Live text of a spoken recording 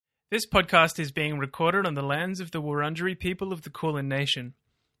This podcast is being recorded on the lands of the Wurundjeri people of the Kulin Nation.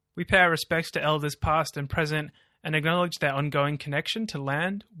 We pay our respects to elders past and present and acknowledge their ongoing connection to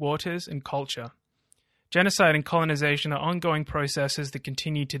land, waters, and culture. Genocide and colonization are ongoing processes that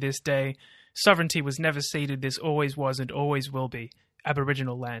continue to this day. Sovereignty was never ceded. This always was and always will be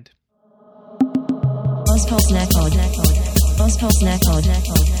Aboriginal land.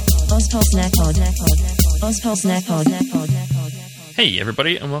 Hey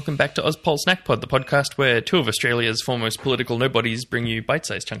everybody, and welcome back to Ozpol Snack Pod, the podcast where two of Australia's foremost political nobodies bring you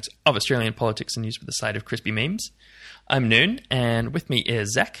bite-sized chunks of Australian politics and news with a side of crispy memes. I'm Noon, and with me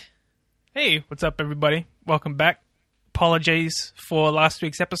is Zach. Hey, what's up everybody? Welcome back. Apologies for last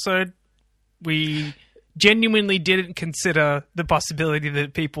week's episode. We genuinely didn't consider the possibility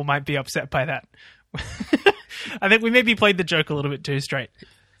that people might be upset by that. I think we maybe played the joke a little bit too straight.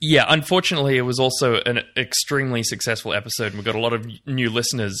 Yeah, unfortunately, it was also an extremely successful episode, and we got a lot of new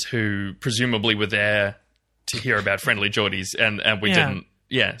listeners who presumably were there to hear about Friendly Geordies, and we didn't.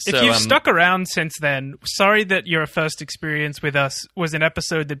 Yeah, so, if you've stuck around since then, sorry that your first experience with us was an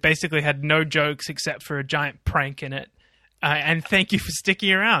episode that basically had no jokes except for a giant prank in it. And thank you for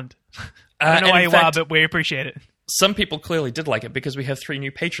sticking around. I don't know why you are, but we appreciate it. Some people clearly did like it because we have 3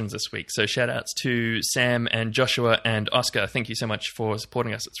 new patrons this week. So shout outs to Sam and Joshua and Oscar. Thank you so much for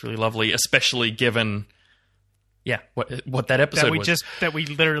supporting us. It's really lovely, especially given, what that episode was. That we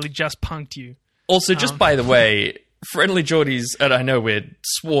literally just punked you. Also, just by the way, Friendly Geordies, and I know we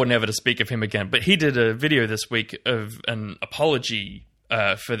swore never to speak of him again, but he did a video this week of an apology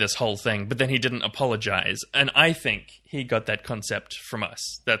for this whole thing, but then he didn't apologize. And I think he got that concept from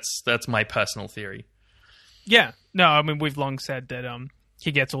us. That's my personal theory. Yeah. No, I mean, we've long said that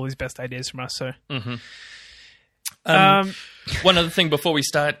he gets all his best ideas from us, so... Mm-hmm. One other thing before we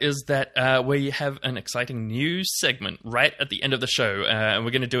start is that we have an exciting news segment right at the end of the show, and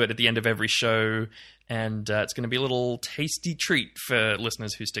we're going to do it at the end of every show, and it's going to be a little tasty treat for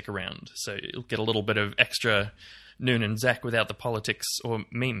listeners who stick around. So you'll get a little bit of extra Noon and Zach without the politics or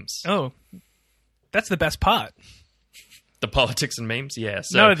memes. Oh, that's the best part. The politics and memes? Yeah.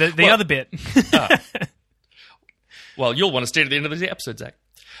 So, no, the other bit. Well, you'll want to stay to the end of the episode, Zach.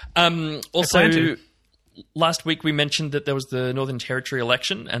 Also, last week we mentioned that there was the Northern Territory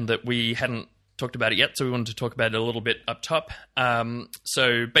election and that we hadn't talked about it yet, so we wanted to talk about it a little bit up top.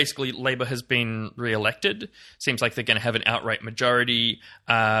 So basically, Labor has been re-elected. Seems like they're going to have an outright majority,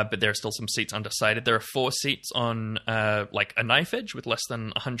 but there are still some seats undecided. There are 4 seats on like a knife edge with less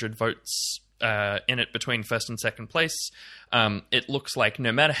than 100 votes in it between first and second place. It looks like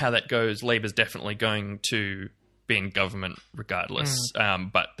no matter how that goes, Labor's definitely going to be in government regardless,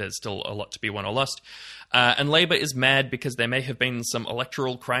 but there's still a lot to be won or lost. And Labor is mad because there may have been some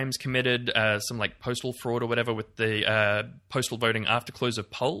electoral crimes committed, some like postal fraud or whatever with the postal voting after close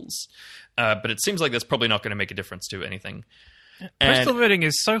of polls. But it seems like that's probably not going to make a difference to anything. Postal voting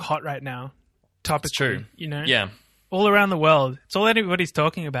is so hot right now. Topically, it's true. You know? Yeah. All around the world. It's all anybody's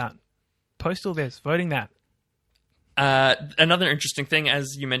talking about. Postal this, voting that. Another interesting thing,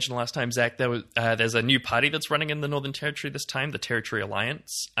 as you mentioned last time, Zach, there's a new party that's running in the Northern Territory this time, the Territory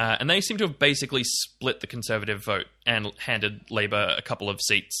Alliance, and they seem to have basically split the Conservative vote and handed Labor a couple of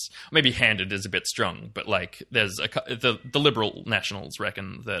seats. Maybe handed is a bit strong, but like there's the Liberal Nationals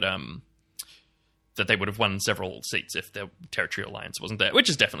reckon that that they would have won several seats if the Territory Alliance wasn't there, which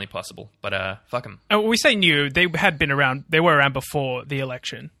is definitely possible. But fuck them. We say new; they had been around. They were around before the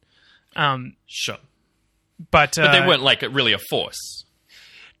election. Sure. But they weren't like really a force.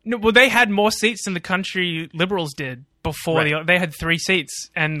 No, well, they had more seats than the Country Liberals did before. Right. They had 3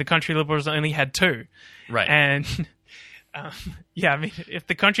 seats, and the Country Liberals only had 2. Right. And I mean, if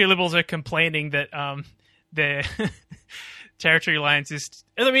the Country Liberals are complaining that their Territory Alliance is,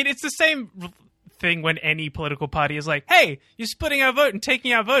 I mean, it's the same thing when any political party is like, "Hey, you're splitting our vote and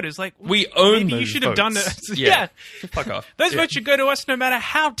taking our vote." It's like we own. Maybe you should have done it. Yeah. Fuck off. Those votes should go to us, no matter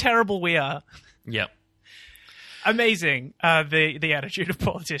how terrible we are. Yeah. Amazing, the attitude of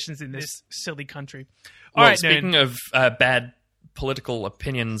politicians in this silly country. All right, speaking of bad political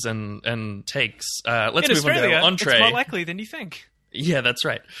opinions and takes, let's move on to our entree. It's more likely than you think. Yeah, that's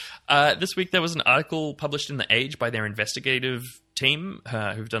right. This week there was an article published in The Age by their investigative team,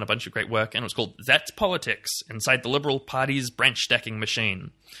 who've done a bunch of great work, and it was called "That's Politics: Inside the Liberal Party's Branch Stacking Machine."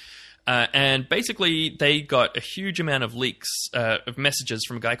 And basically, they got a huge amount of leaks of messages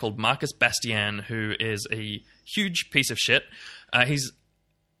from a guy called Marcus Bastian, who is a huge piece of shit. I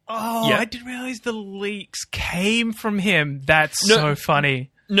didn't realize the leaks came from him. That's so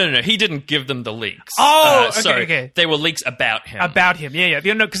funny. No. He didn't give them the leaks. Okay. They were leaks about him. About him, yeah.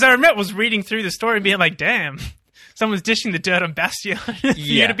 Because I remember was reading through the story and being like, damn, someone's dishing the dirt on Bastian. For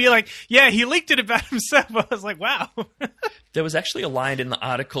you Yeah. to be like, yeah, he leaked it about himself. I was like, wow. There was actually a line in the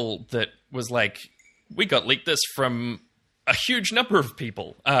article that was like, we got leaked this from a huge number of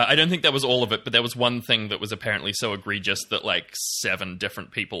people. I don't think that was all of it, but there was one thing that was apparently so egregious that like 7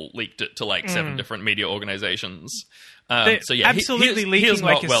 different people leaked it to like 7 different media organizations. So yeah, absolutely he leaking is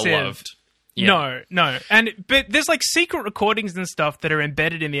like not a well sieve. loved. Yeah. No. But there's like secret recordings and stuff that are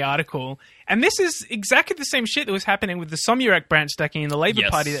embedded in the article. And this is exactly the same shit that was happening with the Somyurek branch stacking in the Labour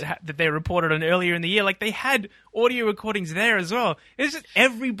Yes. Party that they reported on earlier in the year. Like they had audio recordings there as well. It's just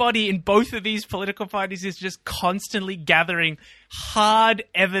everybody in both of these political parties is just constantly gathering hard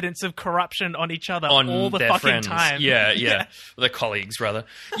evidence of corruption on each other On all the their fucking friends. time. Yeah. Their colleagues, rather.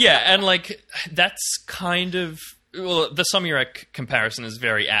 Yeah, and like, that's kind of... Well, the Somyurek comparison is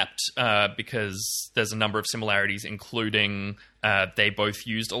very apt because there's a number of similarities, including they both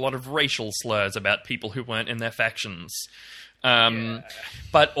used a lot of racial slurs about people who weren't in their factions.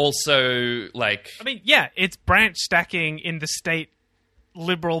 But also, like... I mean, yeah, it's branch stacking in the state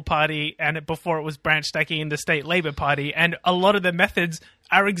Liberal Party, and before it was branch stacking in the state Labour Party, and a lot of the methods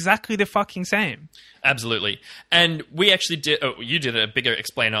are exactly the fucking same. Absolutely. And we actually did... Oh, you did a bigger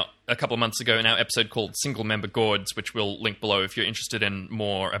explainer a couple of months ago in our episode called Single Member Gourds, which we'll link below if you're interested in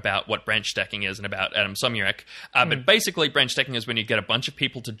more about what branch stacking is and about Adam Somyurek. But basically, branch stacking is when you get a bunch of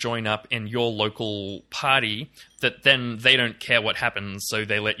people to join up in your local party that then they don't care what happens, so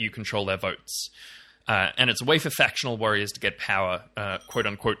they let you control their votes. And it's a way for factional warriors to get power,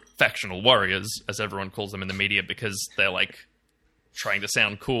 quote-unquote factional warriors, as everyone calls them in the media, because they're like... trying to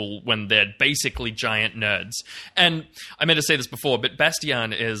sound cool when they're basically giant nerds. And I meant to say this before, but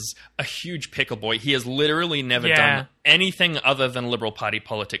Bastian is a huge pickle boy. He has literally never done anything other than Liberal Party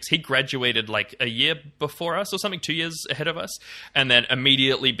politics. He graduated like a year before us or something, 2 years ahead of us, and then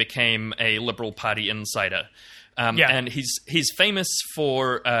immediately became a Liberal Party insider. And he's famous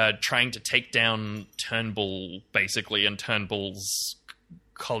for trying to take down Turnbull, basically, and Turnbull's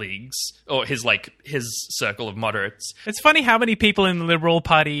colleagues, or his circle of moderates. It's funny how many people in the Liberal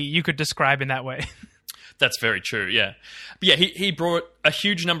Party you could describe in that way. That's very true, yeah. But yeah, he brought a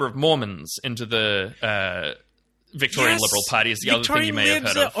huge number of Mormons into the Victorian Liberal Party, is the other thing you may have heard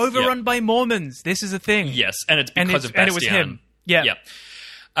of. Victorian Libs are overrun by Mormons. This is a thing. Yes, and it's because of Bastian. And it was him. Yeah.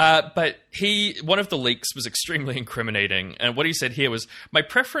 But one of the leaks was extremely incriminating, and what he said here was, "My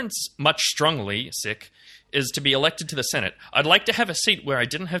preference, much strongly, is to be elected to the Senate. I'd like to have a seat where I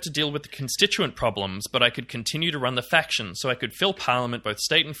didn't have to deal with the constituent problems, but I could continue to run the faction, so I could fill Parliament, both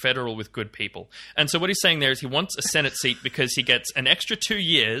state and federal, with good people." And so what he's saying there is he wants a Senate seat because he gets an extra 2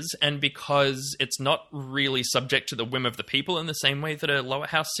 years, and because it's not really subject to the whim of the people in the same way that a lower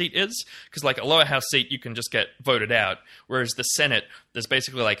house seat is. Because like a lower house seat, you can just get voted out, whereas the Senate, there's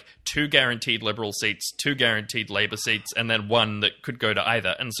basically like 2 guaranteed Liberal seats, 2 guaranteed Labour seats, and then 1 that could go to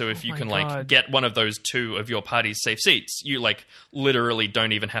either. And so if you can like get one of those 2 of your party's safe seats, you like literally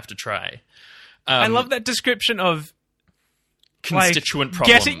don't even have to try. I love that description of constituent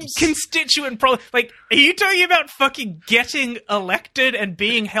problems. Getting constituent problems. Like, are you talking about fucking getting elected and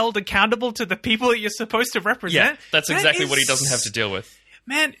being held accountable to the people that you're supposed to represent? Yeah, that's exactly what he doesn't have to deal with.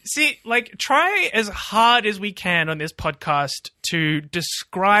 Man, see, like, try as hard as we can on this podcast to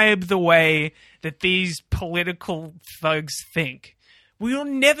describe the way that these political thugs think. We will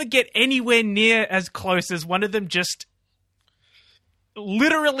never get anywhere near as close as one of them just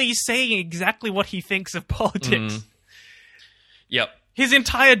literally saying exactly what he thinks of politics. Yep. His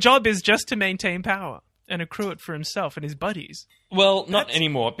entire job is just to maintain power and accrue it for himself and his buddies. Well, not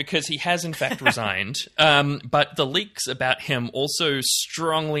anymore, because he has in fact resigned. But the leaks about him also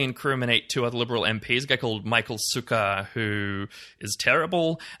strongly incriminate 2 other Liberal MPs, a guy called Michael Sukkar, who is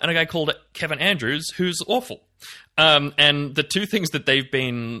terrible, and a guy called Kevin Andrews, who's awful. And the 2 things that they've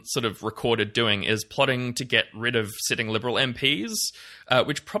been sort of recorded doing is plotting to get rid of sitting Liberal MPs,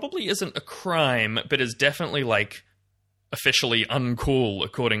 which probably isn't a crime, but is definitely like officially uncool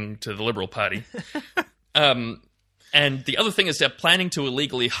according to the Liberal Party. And the other thing is they're planning to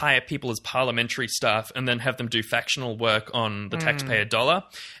illegally hire people as parliamentary staff and then have them do factional work on the taxpayer dollar.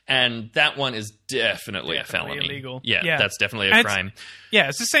 And that one is definitely a felony. Illegal. Yeah, that's definitely a crime.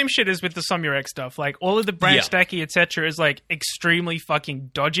 It's the same shit as with the Somyurek stuff. Like, all of the branch stacky, etc., is like extremely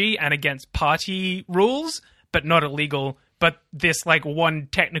fucking dodgy and against party rules, but not illegal. But this like one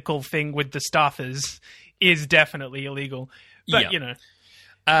technical thing with the staffers is definitely illegal. But, you know,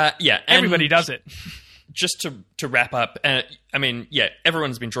 everybody does it. Just to wrap up, I mean,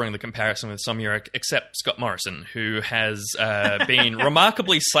 everyone's been drawing the comparison with Somyurek except Scott Morrison, who has been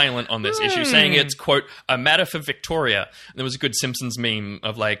remarkably silent on this issue, saying it's, quote, a matter for Victoria. And there was a good Simpsons meme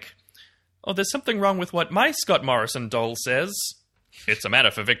of like, oh, there's something wrong with what my Scott Morrison doll says. It's a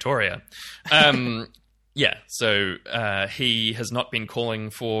matter for Victoria. Yeah, so he has not been calling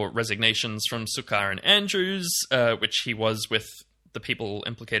for resignations from Sukkar and Andrews, which he was with the people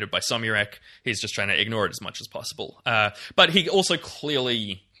implicated by Somyurek. He's just trying to ignore it as much as possible. But he also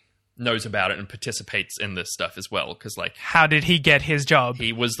clearly knows about it and participates in this stuff as well, because, like... How did he get his job?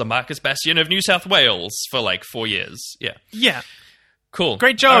 He was the Marcus Bastian of New South Wales for, like, 4 years. Yeah. Yeah. Cool.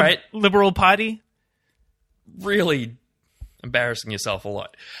 Great job, All right. Liberal Party. Really embarrassing yourself a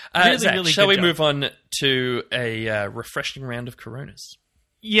lot. Really, Zach, really shall good we job. move on to a refreshing round of Coronas?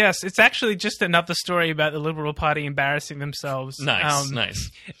 Yes, it's actually just another story about the Liberal Party embarrassing themselves.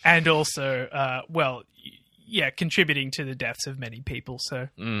 Nice. And also, contributing to the deaths of many people, so...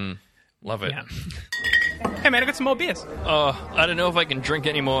 Love it. Yeah. Hey, man, I got some more beers. Oh, I don't know if I can drink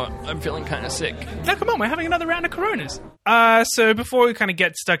anymore. I'm feeling kind of sick. No, come on, we're having another round of Coronas. So before we kind of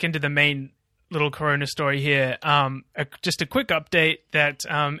get stuck into the main little Corona story here, just a quick update that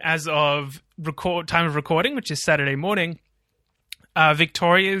as of time of recording, which is Saturday morning,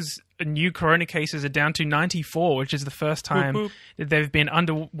 Victoria's new Corona cases are down to 94, which is the first time that they've been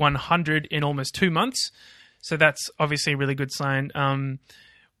under 100 in almost 2 months. So that's obviously a really good sign.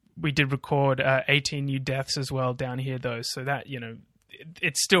 We did record 18 new deaths as well down here, though. So that,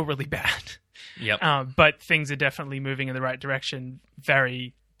 it's still really bad. Yep. But things are definitely moving in the right direction,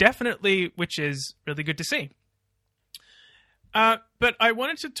 very definitely, which is really good to see. But I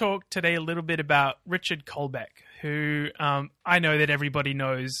wanted to talk today a little bit about Richard Colbeck, who I know that everybody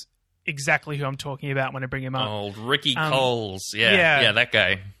knows exactly who I'm talking about when I bring him up. Old Ricky Coles. Yeah, that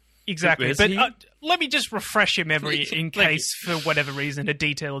guy. Exactly. But let me just refresh your memory in case, for whatever reason, a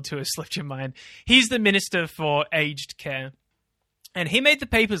detail or two has slipped your mind. He's the Minister for Aged Care. And he made the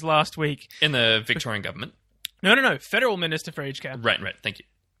papers last week. In the Victorian government? No. Federal Minister for Aged Care. Right. Thank you.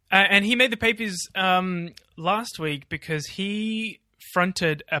 And he made the papers last week because he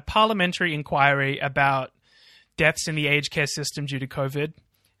fronted a parliamentary inquiry about deaths in the aged care system due to COVID.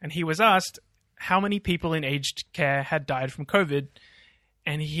 And he was asked how many people in aged care had died from COVID.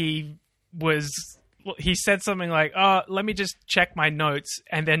 And he said something like, oh, let me just check my notes,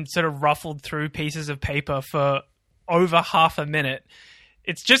 and then sort of ruffled through pieces of paper for over half a minute.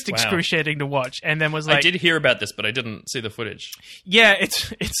 It's just excruciating to watch. And then was like... I did hear about this, but I didn't see the footage. Yeah,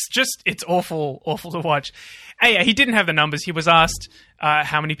 it's awful to watch. And yeah, he didn't have the numbers. He was asked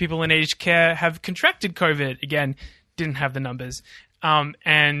how many people in aged care have contracted COVID. Again, didn't have the numbers.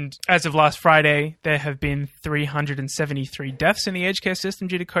 And as of last Friday, there have been 373 deaths in the aged care system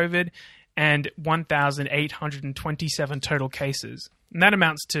due to COVID and 1,827 total cases. And that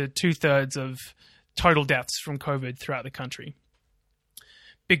amounts to 2/3 of total deaths from COVID throughout the country.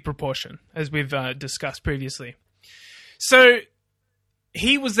 Big proportion, as we've discussed previously. So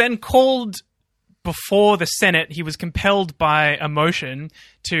he was then called before the Senate. He was compelled by a motion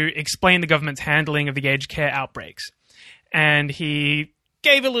to explain the government's handling of the aged care outbreaks. And he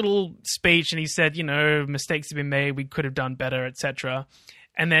gave a little speech and he said, mistakes have been made, we could have done better, etc.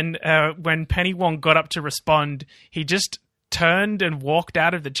 And then when Penny Wong got up to respond, he just turned and walked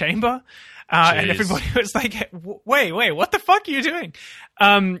out of the chamber. And everybody was like, wait, what the fuck are you doing?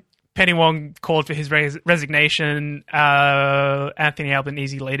 Penny Wong called for his resignation. Anthony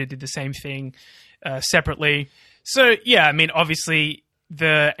Albanese later did the same thing separately. So, yeah, I mean, obviously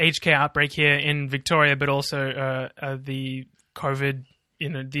the aged care outbreak here in Victoria, but also the COVID,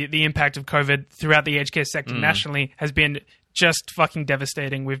 the impact of COVID throughout the aged care sector nationally has been just fucking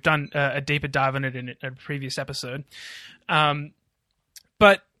devastating. We've done a deeper dive on it in a previous episode.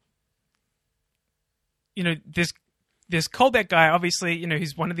 But, this Colbeck guy, obviously,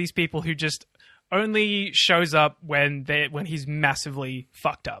 he's one of these people who just only shows up when he's massively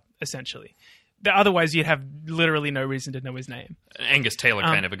fucked up, essentially. Otherwise, you'd have literally no reason to know his name. Angus Taylor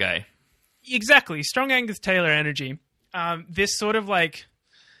kind of a guy. Exactly. Strong Angus Taylor energy. This sort of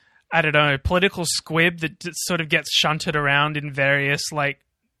political squib that sort of gets shunted around in various,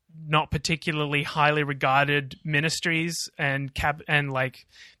 not particularly highly regarded ministries and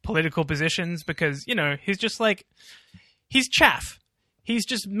political positions because, he's just he's chaff. He's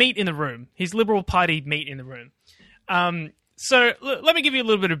just meat in the room. He's Liberal Party meat in the room. So let me give you a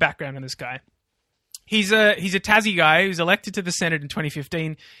little bit of background on this guy. He's a Tassie guy who's elected to the Senate in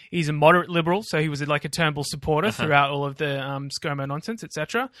 2015. He's a moderate Liberal, so he was a Turnbull supporter throughout all of the ScoMo nonsense,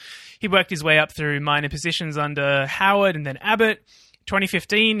 etc. He worked his way up through minor positions under Howard and then Abbott.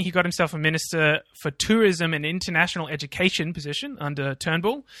 2015, he got himself a Minister for Tourism and International Education position under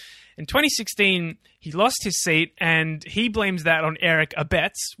Turnbull. In 2016, he lost his seat, and he blames that on Eric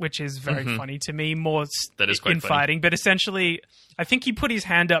Abetz, which is very funny to me, more that is quite infighting. But essentially, I think he put his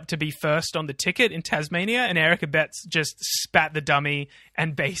hand up to be first on the ticket in Tasmania, and Eric Abetz just spat the dummy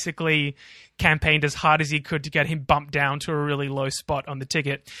and basically campaigned as hard as he could to get him bumped down to a really low spot on the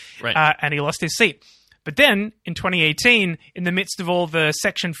ticket. Right. And he lost his seat. But then, in 2018, in the midst of all the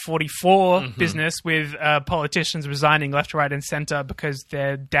Section 44 business with politicians resigning left, right, and centre because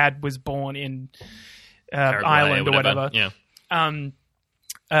their dad was born in Ireland or whatever,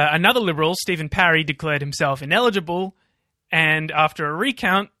 another Liberal, Stephen Parry, declared himself ineligible, and after a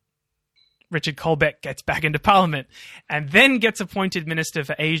recount, Richard Colbeck gets back into Parliament and then gets appointed Minister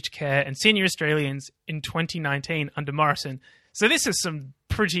for Aged Care and Senior Australians in 2019 under Morrison. So this is some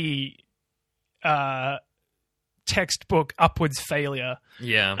pretty... textbook upwards failure.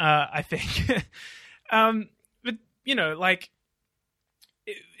 Yeah. I think. But,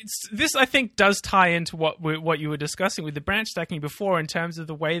 this I think does tie into what you were discussing with the branch stacking before in terms of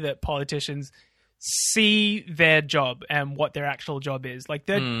the way that politicians see their job and what their actual job is. Like,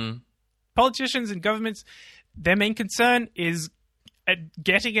 politicians and governments, their main concern is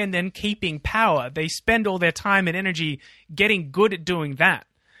getting and then keeping power. They spend all their time and energy getting good at doing that.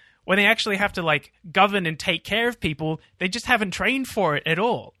 When they actually have to govern and take care of people, they just haven't trained for it at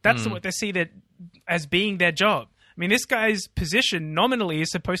all. That's what they see that as being their job. I mean, this guy's position nominally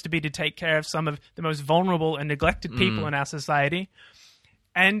is supposed to be to take care of some of the most vulnerable and neglected people in our society,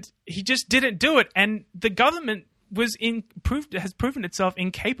 and he just didn't do it. And the government has proven itself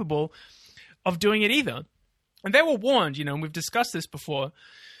incapable of doing it either. And they were warned, and we've discussed this before,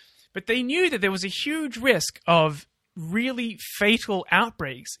 but they knew that there was a huge risk of really fatal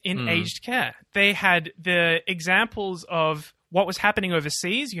outbreaks in aged care. They had the examples of what was happening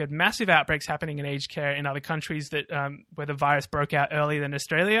overseas. You had massive outbreaks happening in aged care in other countries that where the virus broke out earlier than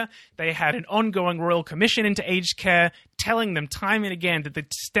Australia. They had an ongoing Royal Commission into aged care telling them time and again that the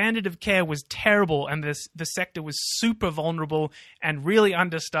standard of care was terrible and the sector was super vulnerable and really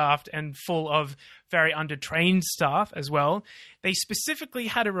understaffed and full of very undertrained staff as well. They specifically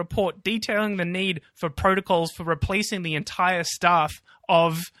had a report detailing the need for protocols for replacing the entire staff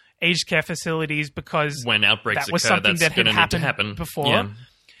of aged care facilities because when outbreaks that was occur, something that had happened before. Yeah.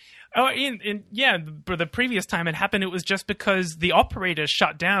 But the previous time it happened, it was just because the operator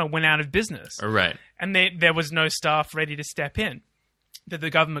shut down and went out of business. Right. And there was no staff ready to step in that the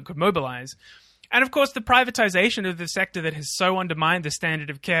government could mobilize. And of course, the privatization of the sector that has so undermined the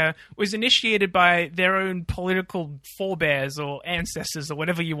standard of care was initiated by their own political forebears or ancestors or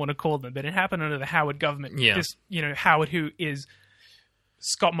whatever you want to call them. But it happened under the Howard government. Yeah. Howard, who is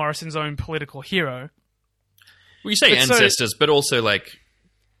Scott Morrison's own political hero. Well, you say ancestors, but also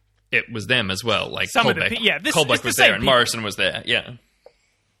it was them as well. Like some Colbeck. Colbeck was there and Morrison was there. Yeah.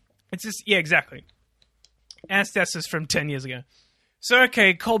 It's just, yeah, exactly. Ancestors from 10 years ago. So,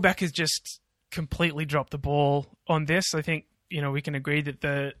 okay, Colbeck has just completely dropped the ball on this. I think, we can agree that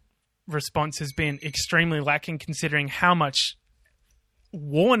the response has been extremely lacking considering how much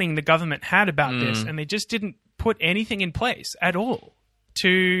warning the government had about this, and they just didn't put anything in place at all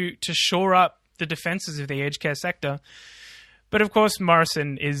to shore up the defenses of the aged care sector. But of course,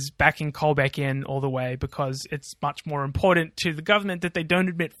 Morrison is backing Colbeck in all the way because it's much more important to the government that they don't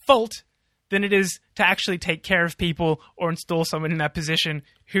admit fault than it is to actually take care of people or install someone in that position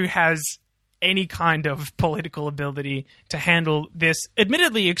who has any kind of political ability to handle this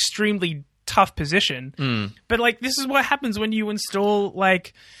admittedly extremely tough position. But this is what happens when you install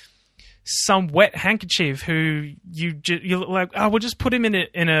some wet handkerchief who you're like, oh, we'll just put him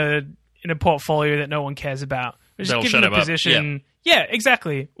in a portfolio that no one cares about. We'll just give him the position. Yeah,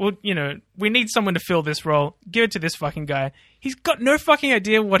 exactly. Well, we need someone to fill this role. Give it to this fucking guy. He's got no fucking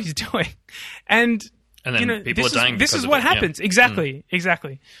idea what he's doing. And then people are dying. This is what happens. Yeah.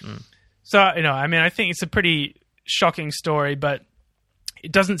 Exactly. So, I think it's a pretty shocking story, but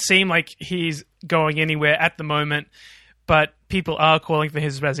it doesn't seem like he's going anywhere at the moment. But people are calling for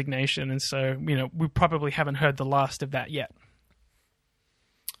his resignation, and so, we probably haven't heard the last of that yet.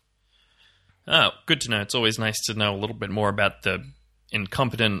 Oh, good to know. It's always nice to know a little bit more about the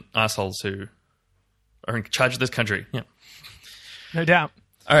incompetent assholes who are in charge of this country. Yeah. No doubt.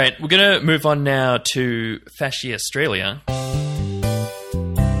 All right, we're going to move on now to Fasci Australia.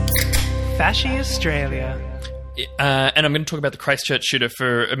 Fasci Australia. And I'm going to talk about the Christchurch shooter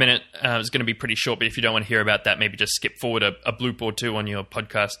for a minute. It's going to be pretty short, but if you don't want to hear about that, maybe just skip forward a bloop or two on your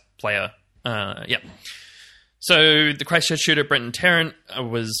podcast player. So the Christchurch shooter, Brenton Tarrant,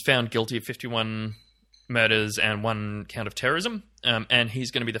 was found guilty of 51 murders and 1 count of terrorism. and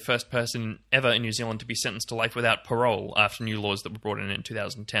he's going to be the first person ever in New Zealand to be sentenced to life without parole after new laws that were brought in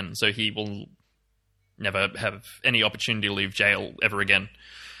 2010. So he will never have any opportunity to leave jail ever again.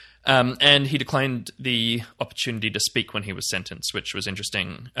 And he declined the opportunity to speak when he was sentenced, which was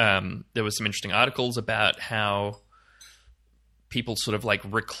interesting. There were some interesting articles about how people sort of like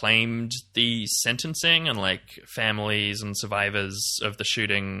reclaimed the sentencing, and like families and survivors of the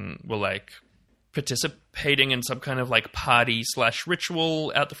shooting were like participating in some kind of like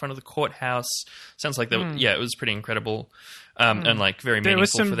party/ritual out the front of the courthouse. Sounds like it was pretty incredible. And like very meaningful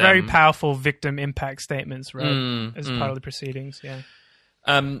for them. There were some very powerful victim impact statements read as part of the proceedings. Yeah.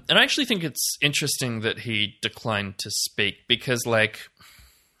 And I actually think it's interesting that he declined to speak, because like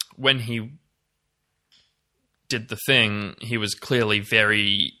when he did the thing, he was clearly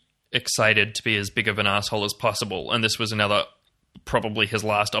very excited to be as big of an asshole as possible. And this was probably his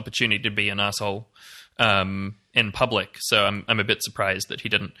last opportunity to be an asshole in public. So I'm a bit surprised that he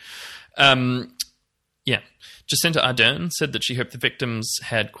didn't. Yeah. Jacinta Ardern said that she hoped the victims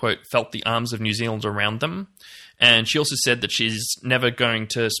had, quote, felt the arms of New Zealand around them. And she also said that she's never going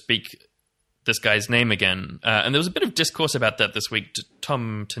to speak this guy's name again. And there was a bit of discourse about that this week.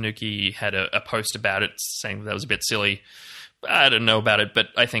 Tom Tanuki had a post about it saying that was a bit silly. I don't know about it, but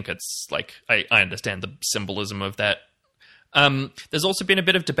I think it's like, I understand the symbolism of that. There's also been a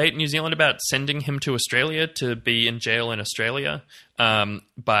bit of debate in New Zealand about sending him to Australia to be in jail in Australia.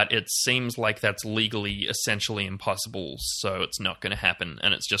 But it seems like that's legally essentially impossible, so it's not going to happen.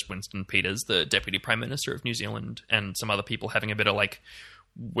 And it's just Winston Peters, the Deputy Prime Minister of New Zealand, and some other people having a bit of like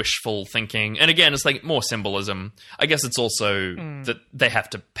wishful thinking. And again, it's like more symbolism. I guess it's also that they have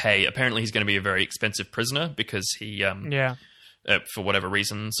to pay. Apparently he's going to be a very expensive prisoner because he, for whatever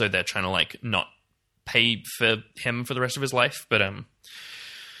reason, so they're trying to like not pay for him for the rest of his life. But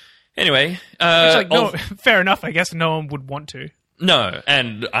anyway, fair enough. I guess no one would want to. No,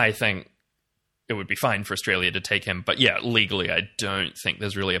 and I think it would be fine for Australia to take him. But yeah, legally, I don't think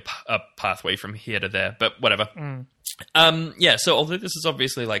there's really a pathway from here to there. But whatever. So although this is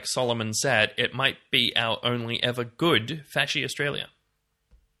obviously like solemn and sad, it might be our only ever good fashy Australia.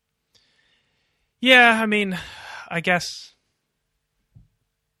 Yeah, I mean, I guess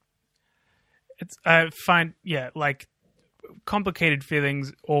I find, like complicated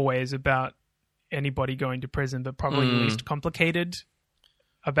feelings always about anybody going to prison, but probably least complicated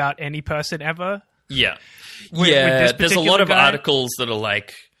about any person ever. Yeah. There's a lot of articles that are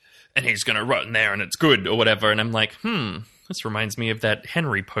like, and he's going to rot in there and it's good or whatever. And I'm like, this reminds me of that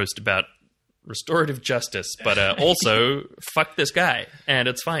Henry post about restorative justice, but also fuck this guy and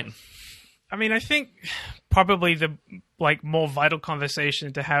it's fine. I mean, I think probably the like more vital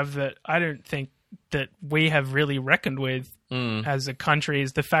conversation to have that I don't think that we have really reckoned with as a country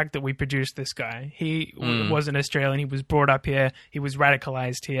is the fact that we produced this guy. He was an Australian. He was brought up here. He was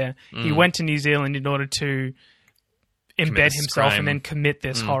radicalized here. He went to New Zealand in order to embed himself and then commit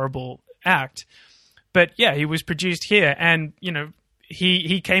this horrible act. But yeah, he was produced here. And, you know,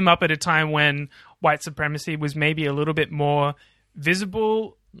 he came up at a time when white supremacy was maybe a little bit more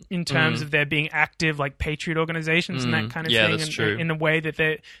visible in terms of there being active like patriot organizations and that kind of thing. That's true. In a way that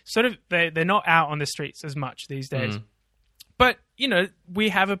they're not out on the streets as much these days. But, you know, we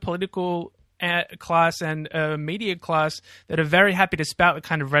have a political class and a media class that are very happy to spout the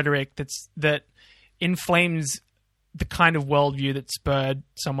kind of rhetoric that inflames the kind of worldview that spurred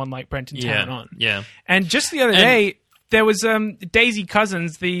someone like Brenton Tarrant on. Yeah. And just the other day, there was Daisy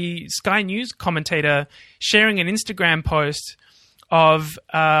Cousins, the Sky News commentator, sharing an Instagram post of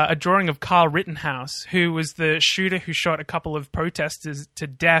a drawing of Carl Rittenhouse, who was the shooter who shot a couple of protesters to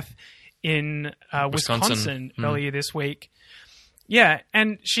death in Wisconsin earlier this week. Yeah,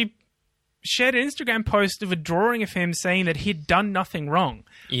 and she shared an Instagram post of a drawing of him saying that he'd done nothing wrong.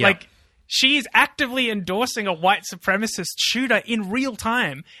 Yeah. Like, she's actively endorsing a white supremacist shooter in real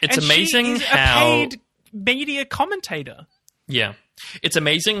time. It's amazing she is how... a paid media commentator. Yeah. It's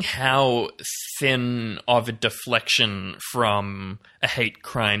amazing how thin of a deflection from a hate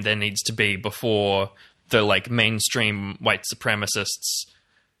crime there needs to be before the like mainstream white supremacists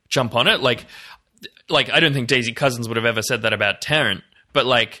jump on it. Like I don't think Daisy Cousins would have ever said that about Tarrant, but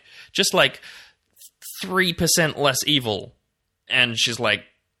like just like 3% less evil, and she's like,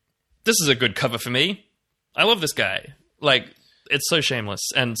 "This is a good cover for me. I love this guy." Like, it's so shameless,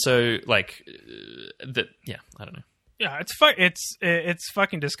 and so like that. Yeah, I don't know. Yeah, it's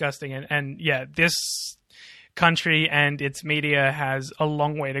fucking disgusting, and yeah, this country and its media has a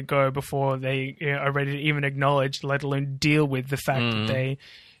long way to go before they are ready to even acknowledge, let alone deal with the fact that they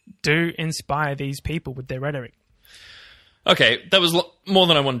do inspire these people with their rhetoric. Okay, that was more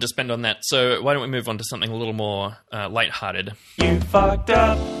than I wanted to spend on that, so why don't we move on to something a little more lighthearted? You fucked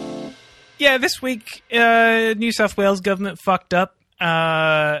up. Yeah, this week, New South Wales government fucked up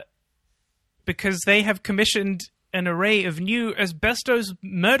because they have commissioned an array of new asbestos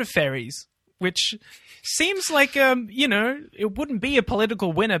murder ferries, which seems like, it wouldn't be a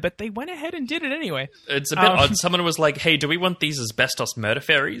political winner, but they went ahead and did it anyway. It's a bit odd. Someone was like, hey, do we want these asbestos murder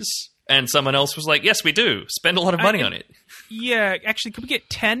ferries? And someone else was like, yes, we do. Spend a lot of money on it. Yeah, actually, could we get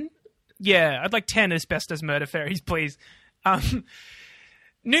 10? Yeah, I'd like 10 asbestos murder ferries, please.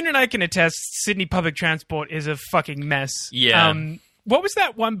 Noon and I can attest Sydney public transport is a fucking mess. Yeah. What was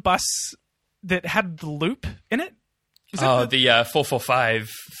that one bus that had the loop in it? The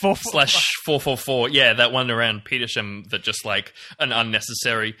 445/444. Yeah, that one around Petersham that just like an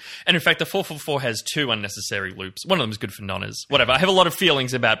unnecessary. And in fact, the 444 has 2 unnecessary loops. One of them is good for nonners. Whatever. I have a lot of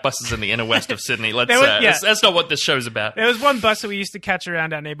feelings about buses in the inner west of Sydney. That's not what this show's about. There was one bus that we used to catch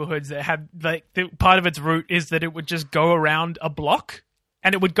around our neighborhoods that had part of its route is that it would just go around a block.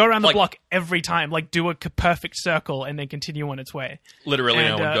 And it would go around the block every time, like do a perfect circle and then continue on its way. Literally,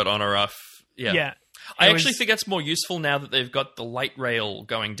 no one got on or off. Yeah. I actually think it's more useful now that they've got the light rail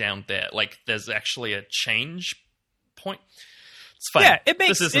going down there. Like, there's actually a change point. It's fine. Yeah, it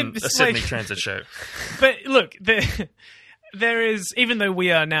makes this isn't a Sydney transit show. But look, there is, even though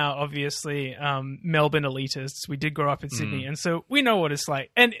we are now obviously Melbourne elitists, we did grow up in Sydney, and so we know what it's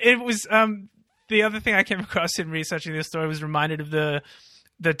like. And it was the other thing I came across in researching this story was reminded of the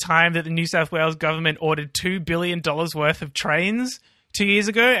time that the New South Wales government ordered $2 billion worth of trains 2 years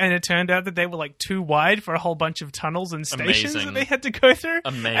ago, and it turned out that they were like too wide for a whole bunch of tunnels and stations that they had to go through.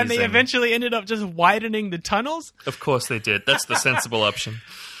 Amazing. And they eventually ended up just widening the tunnels. Of course they did. That's the sensible option.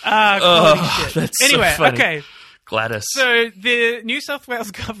 Shit. Anyway, so funny. Okay. Gladys. So the New South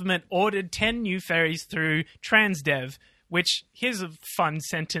Wales government ordered 10 new ferries through Transdev, which, here's a fun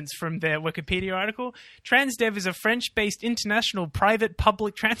sentence from their Wikipedia article. Transdev is a French-based international private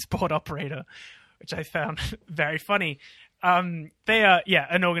public transport operator, which I found very funny. They are,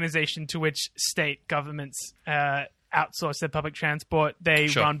 an organization to which state governments outsource their public transport. They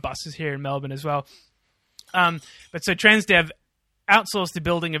run buses here in Melbourne as well. But so Transdev outsourced the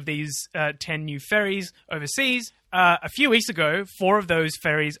building of these 10 new ferries overseas. A few weeks ago, 4 of those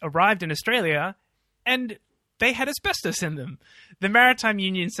ferries arrived in Australia, and they had asbestos in them. The Maritime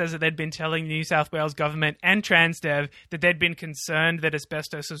Union says that they'd been telling the New South Wales government and Transdev that they'd been concerned that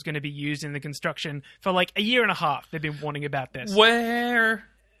asbestos was going to be used in the construction for like a year and a half. They've been warning about this. Where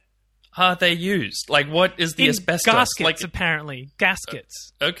are they used? Like, what is the asbestos? Gaskets, apparently.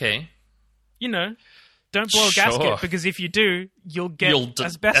 Gaskets. Okay. Don't blow a gasket, because if you do, you'll get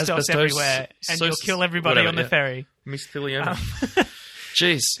asbestos everywhere, and you'll kill everybody on the ferry. Mesothelioma.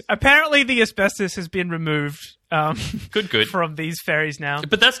 Jeez. Apparently the asbestos has been removed good. from these ferries now.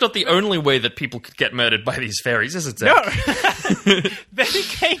 But that's not the only way that people could get murdered by these ferries, is it, Zach? No. Then it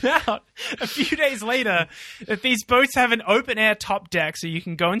came out a few days later that these boats have an open-air top deck, so you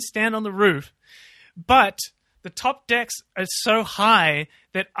can go and stand on the roof. But the top decks are so high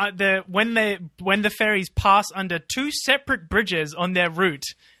that when the ferries pass under 2 separate bridges on their route,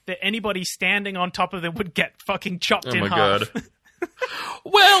 that anybody standing on top of them would get fucking chopped in half. Oh my God.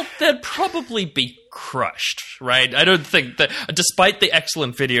 Well, they'd probably be crushed, right? I don't think that, despite the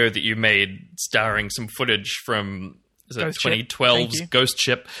excellent video that you made starring some footage from 2012's Ghost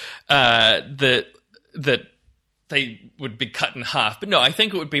Ship, that they would be cut in half. But no, I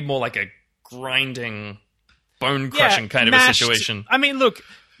think it would be more like a grinding, bone-crushing kind of a situation. I mean, look,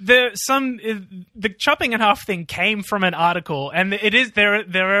 the chopping in half thing came from an article, and there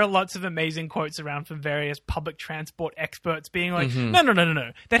are lots of amazing quotes around from various public transport experts being like,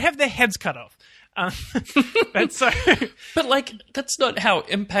 no, they'd have their heads cut off. That's so. But like, that's not how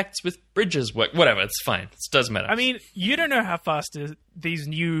impacts with bridges work. Whatever, it's fine. It doesn't matter. I mean, you don't know how fast these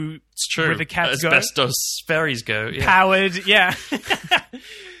new river cats asbestos ferries go. Yeah. Powered, yeah.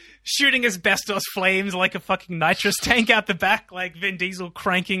 Shooting asbestos flames like a fucking nitrous tank out the back, like Vin Diesel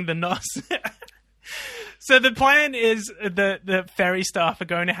cranking the NOS. So the plan is the ferry staff are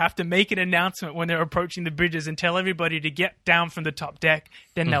going to have to make an announcement when they're approaching the bridges and tell everybody to get down from the top deck.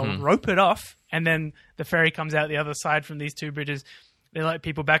 Then they'll rope it off, and then the ferry comes out the other side from these 2 bridges. They let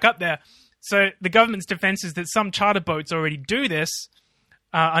people back up there. So the government's defense is that some charter boats already do this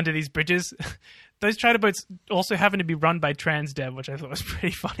under these bridges. Those charter boats also happen to be run by Transdev, which I thought was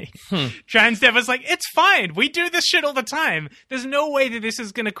pretty funny. Transdev was like, it's fine. We do this shit all the time. There's no way that this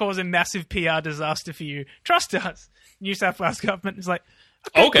is going to cause a massive PR disaster for you. Trust us. New South Wales government is like,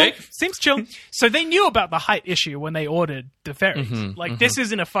 okay. Cool. Seems chill. So they knew about the height issue when they ordered the ferries. This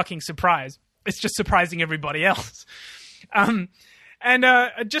isn't a fucking surprise. It's just surprising everybody else. And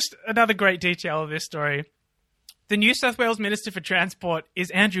just another great detail of this story. The New South Wales Minister for Transport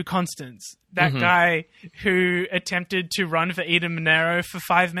is Andrew Constance, that guy who attempted to run for Eden Monaro for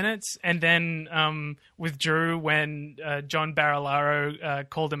 5 minutes and then withdrew when John Barilaro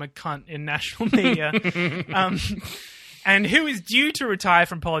called him a cunt in national media. And who is due to retire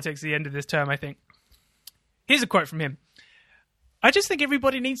from politics at the end of this term, I think. Here's a quote from him. I just think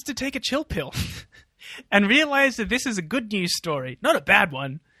everybody needs to take a chill pill and realize that this is a good news story, not a bad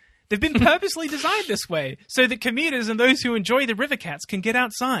one. They've been purposely designed this way so that commuters and those who enjoy the river cats can get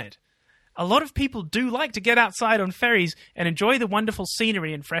outside. A lot of people do like to get outside on ferries and enjoy the wonderful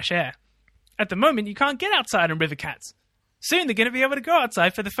scenery and fresh air. At the moment, you can't get outside on river cats. Soon they're going to be able to go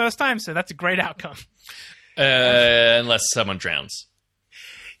outside for the first time, so that's a great outcome. Unless someone drowns.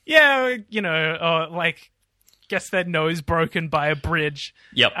 Yeah, or gets their nose broken by a bridge.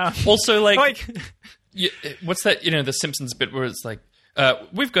 Yep. Also, what's that? The Simpsons bit where it's like,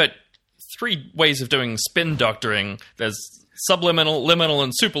 we've got 3 ways of doing spin doctoring. There's subliminal, liminal,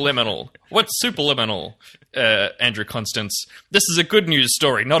 and superliminal. What's superliminal, Andrew Constance? This is a good news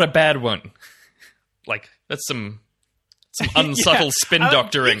story, not a bad one. That's some unsubtle spin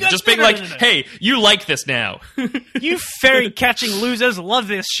doctoring. Just being no. Hey, you like this now. You ferry catching losers love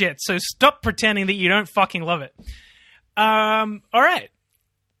this shit, so stop pretending that you don't fucking love it. All right.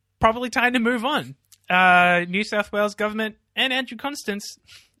 Probably time to move on. New South Wales government and Andrew Constance,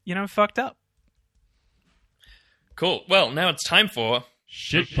 fucked up. Cool. Well, now it's time for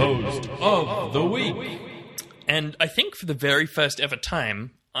Shitpost of the Week. And I think for the very first ever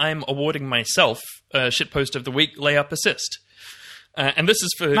time, I'm awarding myself a Shitpost of the Week layup assist. And this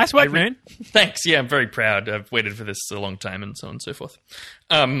is for... Nice work, man. Thanks. Yeah, I'm very proud. I've waited for this a long time and so on and so forth.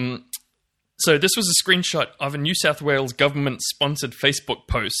 So this was a screenshot of a New South Wales government-sponsored Facebook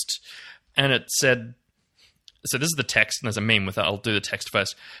post. And it said... So this is the text, and there's a meme with it. I'll do the text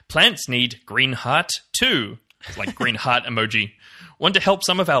first. Plants need green heart too. Green heart emoji. Want to help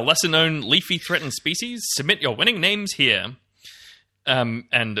some of our lesser-known leafy threatened species? Submit your winning names here. And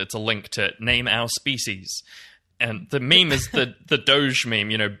it's a link to name our species. And the meme is the Doge meme,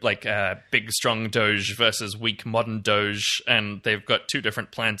 big, strong Doge versus weak, modern Doge. And they've got 2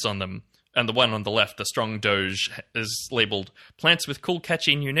 different plants on them. And the one on the left, the strong Doge, is labeled plants with cool,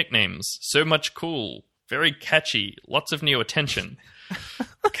 catchy new nicknames. So much cool. Very catchy. Lots of new attention.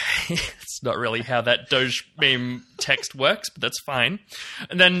 Okay. It's not really how that Doge meme text works, but that's fine.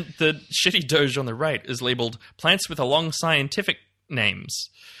 And then the shitty Doge on the right is labeled plants with a long scientific names.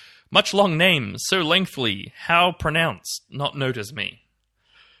 Much long names, so lengthily. How pronounced? Not note as me.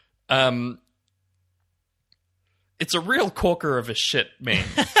 It's a real corker of a shit meme.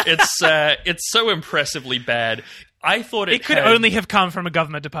 It's so impressively bad. I thought it could only have come from a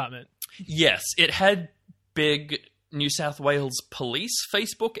government department. Yes, it had big New South Wales police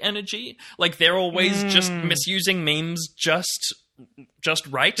Facebook energy. They're always just misusing memes just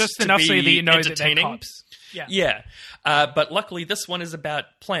right. Just to enough be so that you know entertaining. that they're cops. Yeah. But luckily this one is about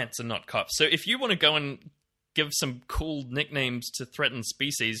plants and not cops. So if you want to go and give some cool nicknames to threatened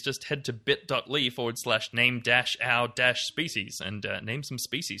species, just head to bit.ly/name-our-species and name some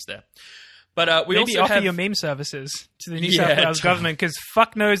species there. But we maybe also offer your meme services to the New South Wales government, because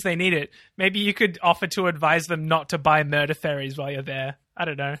fuck knows they need it. Maybe you could offer to advise them not to buy murder ferries while you're there. I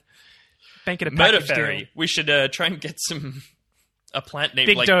don't know. Make it a package murder ferry. Deal. We should try and get a plant named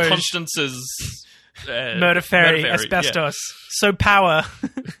Big like Doge. Constance's murder ferry, asbestos. Yeah. So power,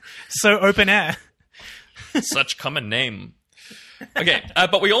 so open air. Such common name. Okay,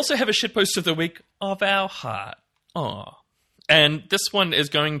 but we also have a shitpost of the week of our heart. Aww. And this one is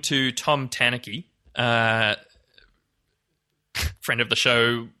going to Tom Tanuki, friend of the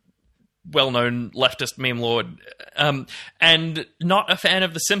show, well-known leftist meme lord, and not a fan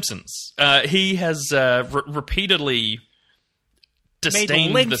of The Simpsons. He has repeatedly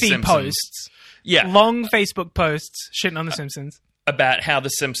disdained made The Simpsons. Posts. Yeah. Long Facebook posts shitting on The Simpsons. About how The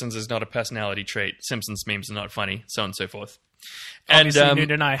Simpsons is not a personality trait, Simpsons memes are not funny, so on and so forth. Obviously,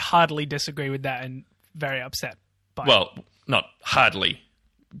 Newt and I heartily disagree with that and very upset by it. Not hardly.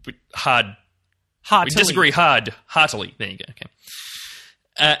 Hard. Heartily. We disagree heartily. There you go. Okay.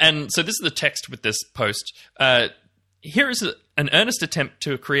 And so this is the text with this post. Here is an earnest attempt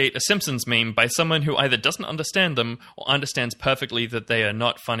to create a Simpsons meme by someone who either doesn't understand them or understands perfectly that they are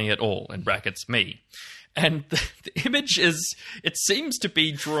not funny at all, in brackets, me. And the image it seems to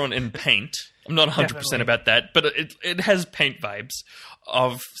be drawn in paint. I'm not 100% about that, but it has paint vibes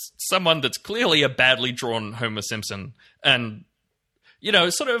of someone that's clearly a badly drawn Homer Simpson. And,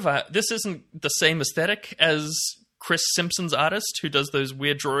 this isn't the same aesthetic as Chris Simpson's artist who does those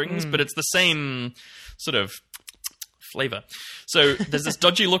weird drawings, but it's the same sort of flavor. So there's this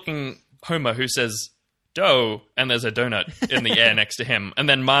dodgy-looking Homer who says, dough, and there's a donut in the air next to him. And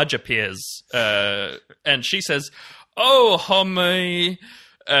then Marge appears, and she says, oh, Homer,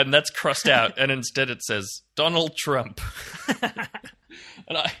 and that's crossed out. And instead it says, Donald Trump.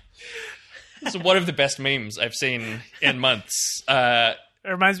 And it's one of the best memes I've seen in months. It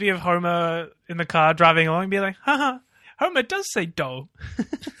reminds me of Homer in the car driving along and be like, haha, Homer does say dough.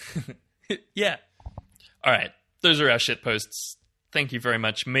 Yeah. All right. Those are our shit posts. Thank you very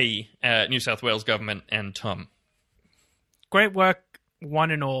much, me, New South Wales government, and Tom. Great work,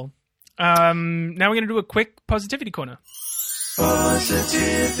 one and all. Now we're going to do a quick positivity corner.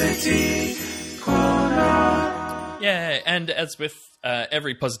 Positivity corner. Yeah, and as with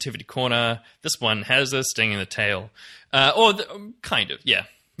every positivity corner, this one has a sting in the tail. Kind of, yeah.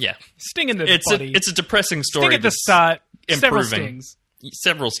 Sting in the body. It's a depressing story. Sting at the start. Improving. Several stings.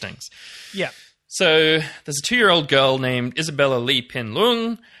 Several stings. Yeah. So there's a 2-year-old girl named Isabella Lee Pin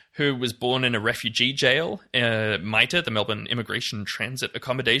Lung who was born in a refugee jail, MITA, the Melbourne Immigration Transit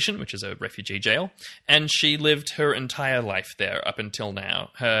Accommodation, which is a refugee jail, and she lived her entire life there up until now.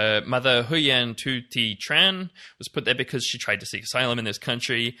 Her mother, Huyen Tu Thi Tran, was put there because she tried to seek asylum in this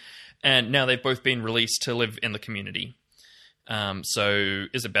country, and now they've both been released to live in the community. So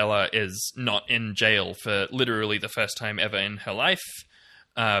Isabella is not in jail for literally the first time ever in her life.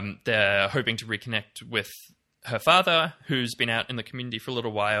 They're hoping to reconnect with her father, who's been out in the community for a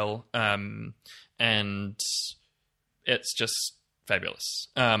little while, and it's just fabulous.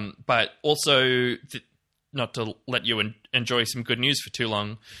 But also, not to let you enjoy some good news for too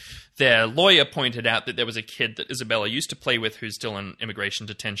long, their lawyer pointed out that there was a kid that Isabella used to play with who's still in immigration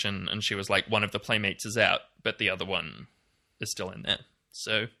detention, and she was like, one of the playmates is out, but the other one is still in there.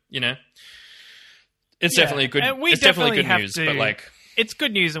 So, it's definitely good. It's definitely good news, but like, it's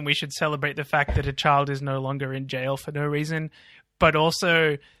good news, and we should celebrate the fact that a child is no longer in jail for no reason. But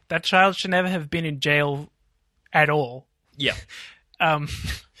also, that child should never have been in jail at all. Yeah. And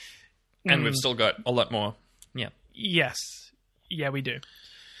we've still got a lot more. Yeah. Yes. Yeah, we do.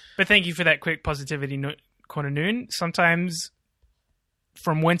 But thank you for that quick positivity corner, Noon. Sometimes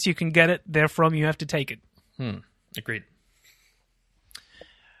from whence you can get it, therefrom you have to take it. Agreed.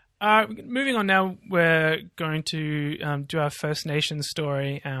 Moving on now, we're going to do our First Nations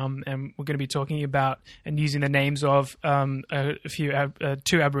story, and we're going to be talking about and using the names of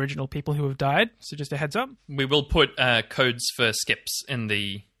two Aboriginal people who have died. So just a heads up. We will put codes for skips in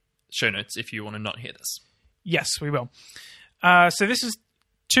the show notes if you want to not hear this. Yes, we will. So this is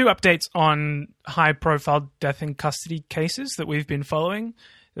 2 updates on high-profile death in custody cases that we've been following.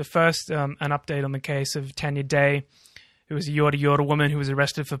 The first, an update on the case of Tanya Day, who was a Yorta Yorta woman who was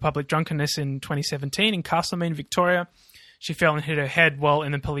arrested for public drunkenness in 2017 in Castlemaine, Victoria. She fell and hit her head while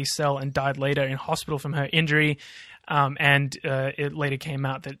in the police cell and died later in hospital from her injury. And it later came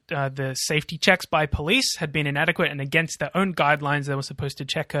out that the safety checks by police had been inadequate, and against their own guidelines, they were supposed to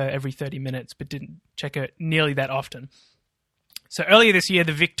check her every 30 minutes, but didn't check her nearly that often. So earlier this year,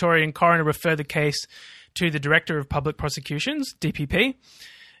 the Victorian coroner referred the case to the Director of Public Prosecutions, DPP,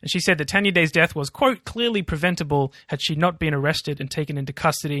 and she said that Tanya Day's death was, quote, clearly preventable had she not been arrested and taken into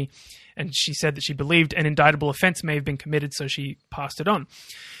custody. And she said that she believed an indictable offence may have been committed, so she passed it on.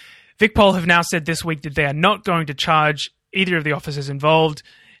 VicPol have now said this week that they are not going to charge either of the officers involved,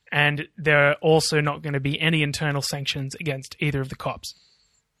 and there are also not going to be any internal sanctions against either of the cops.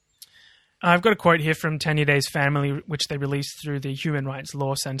 I've got a quote here from Tanya Day's family, which they released through the Human Rights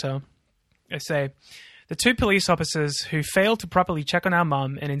Law Centre. They say, "The 2 police officers who failed to properly check on our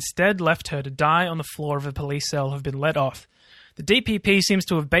mum and instead left her to die on the floor of a police cell have been let off. The DPP seems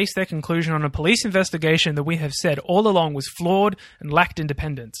to have based their conclusion on a police investigation that we have said all along was flawed and lacked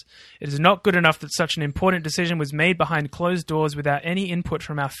independence. It is not good enough that such an important decision was made behind closed doors without any input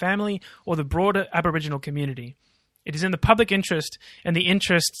from our family or the broader Aboriginal community. It is in the public interest and the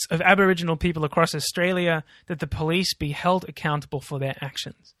interests of Aboriginal people across Australia that the police be held accountable for their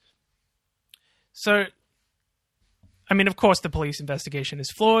actions." So, I mean, of course, the police investigation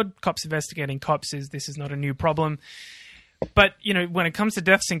is flawed. Cops investigating cops this is not a new problem. But, when it comes to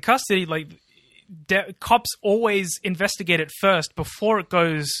deaths in custody, cops always investigate it first before it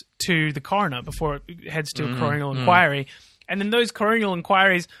goes to the coroner, before it heads to a coronial inquiry. And then those coronial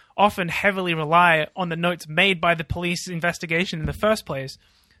inquiries often heavily rely on the notes made by the police investigation in the first place.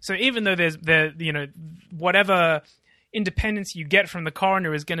 So even though there's whatever independence you get from the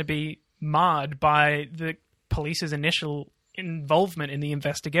coroner is going to be marred by the police's initial involvement in the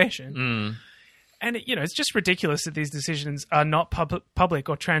investigation. And, it's just ridiculous that these decisions are not public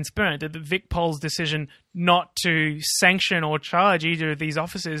or transparent. That the VicPol's decision not to sanction or charge either of these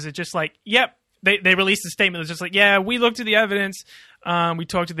officers is just like, yep, they released a statement that was just like, yeah, we looked at the evidence, we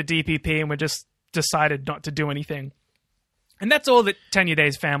talked to the DPP, and we just decided not to do anything. And that's all that Tanya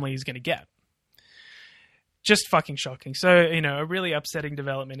Day's family is going to get. Just fucking shocking. So, a really upsetting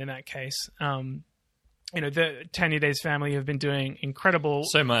development in that case. The Tanya Day's family have been doing incredible.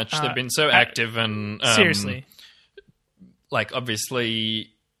 So much. They've been so active and... seriously.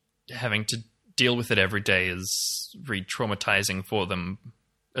 Obviously, having to deal with it every day is re-traumatizing for them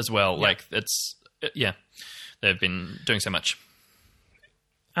as well. Yeah. They've been doing so much.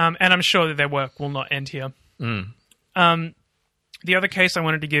 And I'm sure that their work will not end here. The other case I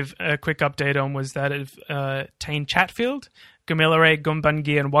wanted to give a quick update on was that of Tane Chatfield, Gumilare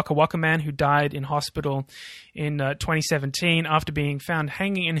Gumbangi and Waka Waka man who died in hospital in 2017 after being found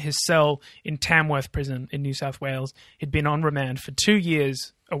hanging in his cell in Tamworth Prison in New South Wales. He'd been on remand for 2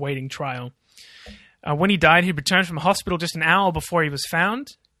 years awaiting trial. When he died, he'd returned from hospital just an hour before he was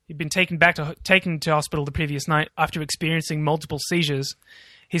found. He'd been taken to hospital the previous night after experiencing multiple seizures.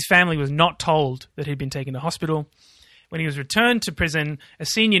 His family was not told that he'd been taken to hospital. When he was returned to prison, a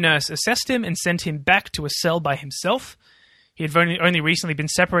senior nurse assessed him and sent him back to a cell by himself. He had only recently been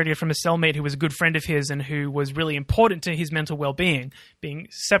separated from a cellmate who was a good friend of his and who was really important to his mental well-being. Being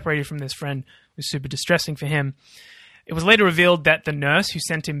separated from this friend was super distressing for him. It was later revealed that the nurse who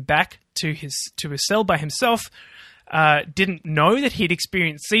sent him back to his cell by himself didn't know that he'd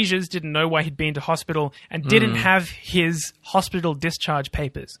experienced seizures, didn't know why he'd been to hospital, and didn't have his hospital discharge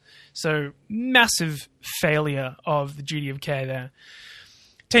papers. So, massive failure of the duty of care there.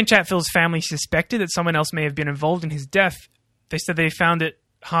 Tane Chatfield's family suspected that someone else may have been involved in his death. They said they found it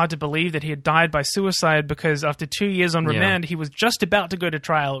hard to believe that he had died by suicide because after 2 years on remand, he was just about to go to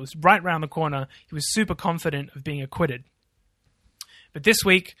trial. It was right around the corner. He was super confident of being acquitted. But this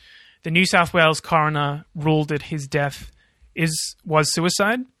week, the New South Wales coroner ruled that his death was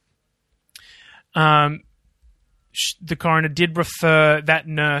suicide. The coroner did refer that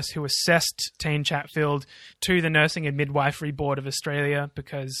nurse who assessed Tane Chatfield to the Nursing and Midwifery Board of Australia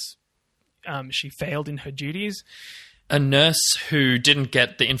because she failed in her duties. A nurse who didn't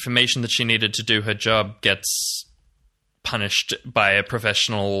get the information that she needed to do her job gets punished by a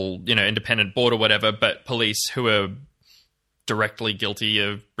professional, independent board or whatever, but police who are directly guilty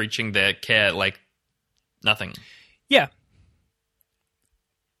of breaching their care, nothing. Yeah.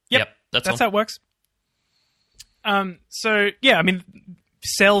 Yep. That's how it works.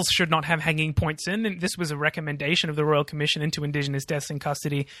 Cells should not have hanging points in. And this was a recommendation of the Royal Commission into Indigenous Deaths in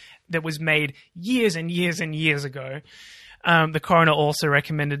Custody that was made years and years and years ago. The coroner also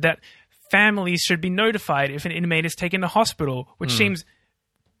recommended that families should be notified if an inmate is taken to hospital, which seems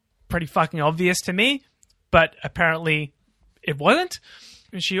pretty fucking obvious to me, but apparently it wasn't.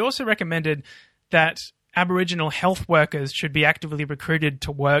 And she also recommended that Aboriginal health workers should be actively recruited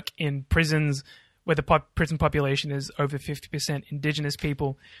to work in prisons where the prison population is over 50% Indigenous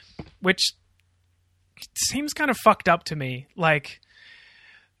people, which seems kind of fucked up to me. I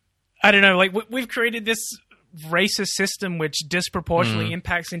don't know, we've created this racist system which disproportionately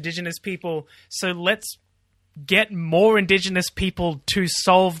impacts Indigenous people, so let's get more Indigenous people to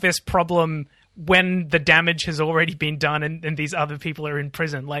solve this problem when the damage has already been done and these other people are in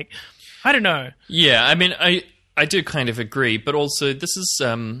prison. I don't know. Yeah, I mean, I do kind of agree, but also this is,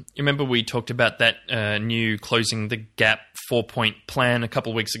 you remember we talked about that new Closing the Gap 4-point plan a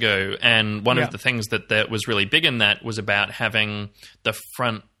couple of weeks ago, and one of the things that was really big in that was about having the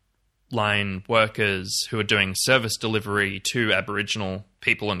frontline workers who are doing service delivery to Aboriginal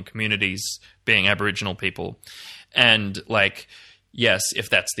people and communities being Aboriginal people. And yes, if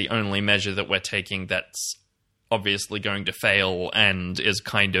that's the only measure that we're taking, that's obviously going to fail and is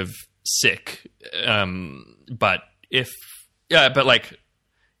kind of sick. But it's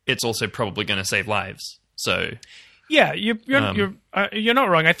also probably going to save lives. So yeah, you're not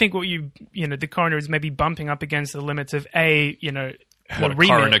wrong. I think what the coroner is maybe bumping up against the limits of her what a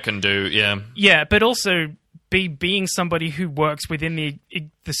coroner can do. Yeah, but also being somebody who works within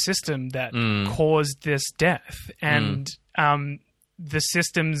the system that caused this death and the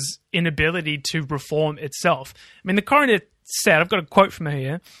system's inability to reform itself. I mean, the coroner said, I've got a quote from her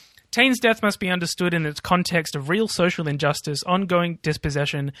here, Tane's death must be understood in its context of real social injustice, ongoing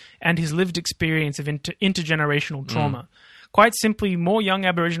dispossession, and his lived experience of intergenerational trauma. Quite simply, more young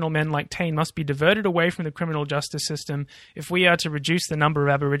Aboriginal men like Tane must be diverted away from the criminal justice system if we are to reduce the number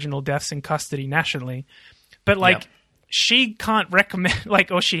of Aboriginal deaths in custody nationally. But she can't recommend,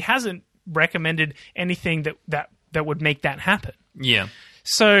 or she hasn't recommended anything that would make that happen. Yeah.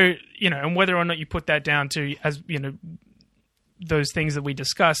 So, and whether or not you put that down to, as, those things that we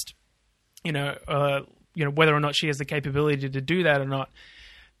discussed, whether or not she has the capability to do that or not,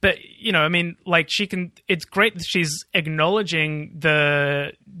 But, you know, I mean, like it's great that she's acknowledging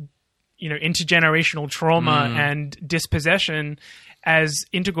the, you know, intergenerational trauma and dispossession as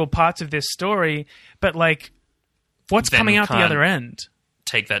integral parts of this story. But like, what's Then coming out the can't other end?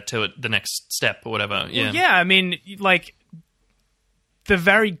 Take that to the next step or whatever. Yeah. Well, yeah. I mean, like the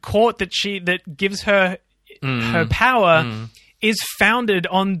very court that gives her her power is founded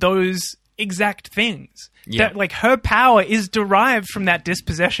on those exact things. Yeah. That like her power is derived from that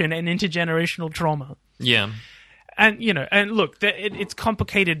dispossession and intergenerational trauma. Yeah. And, you know, and look, it's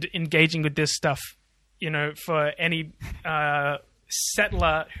complicated engaging with this stuff, you know, for any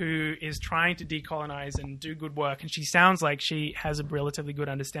settler who is trying to decolonize and do good work. And she sounds like she has a relatively good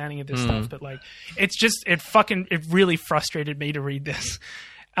understanding of this stuff. But, like, it really frustrated me to read this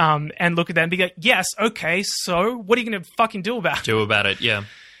and look at that and be like, yes, okay, so what are you going to fucking do about it? Do about it, yeah.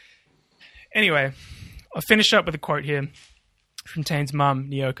 Anyway, I'll finish up with a quote here from Tane's mum,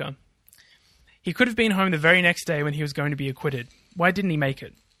 Nyoka. He could have been home the very next day when he was going to be acquitted. Why didn't he make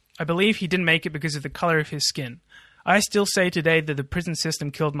it? I believe he didn't make it because of the color of his skin. I still say today that the prison system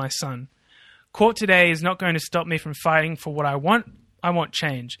killed my son. Court today is not going to stop me from fighting for what I want. I want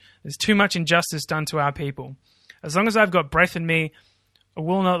change. There's too much injustice done to our people. As long as I've got breath in me, I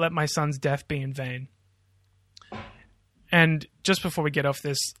will not let my son's death be in vain. And just before we get off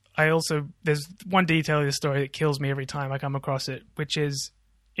this, there's one detail of the story that kills me every time I come across it, which is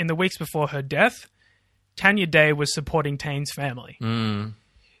in the weeks before her death, Tanya Day was supporting Tane's family.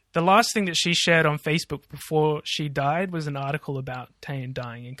 The last thing that she shared on Facebook before she died was an article about Tane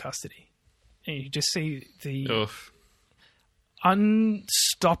dying in custody. And you just see the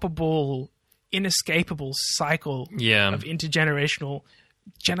unstoppable, inescapable cycle of intergenerational,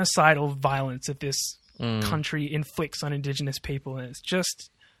 genocidal violence that this country inflicts on Indigenous people. And it's just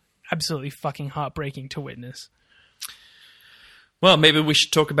absolutely fucking heartbreaking to witness. Well, maybe we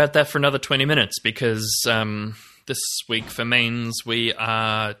should talk about that for another 20 minutes because this week for Mains we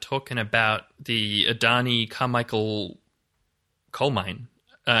are talking about the Adani Carmichael coal mine.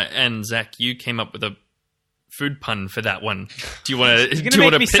 And Zach, you came up with a food pun for that one. Do you want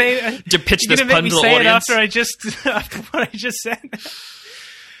to pitch this pun to the audience? After what I just said.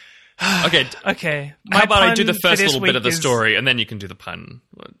 Okay. How about I do the first little bit of the story and then you can do the pun?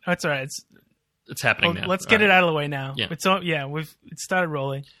 That's all right. It's happening now. Let's get it out of the way now. Yeah. It started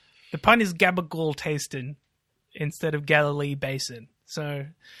rolling. The pun is Gabagool tasted instead of Galilee Basin. So,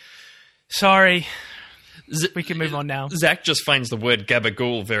 sorry. We can move on now. Zach just finds the word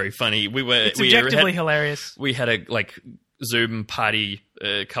gabagool very funny. It's objectively hilarious. We had a Zoom party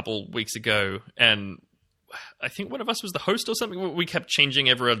a couple weeks ago, and I think one of us was the host or something. We kept changing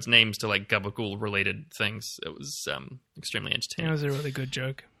everyone's names to gabagool related things. It was extremely entertaining. It was a really good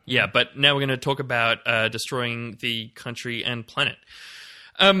joke. Yeah, but now we're going to talk about destroying the country and planet.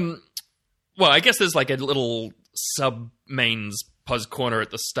 Well, I guess there's a little sub-mains pause corner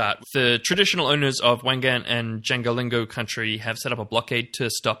at the start. The traditional owners of Wangan and Jangalingo country have set up a blockade to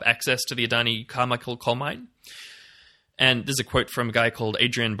stop access to the Adani Carmichael coal mine. And there's a quote from a guy called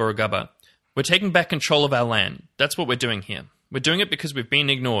Adrian Burugaba. We're taking back control of our land. That's what we're doing here. We're doing it because we've been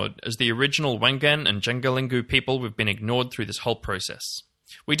ignored. As the original Wangan and Jangalingo people, we've been ignored through this whole process.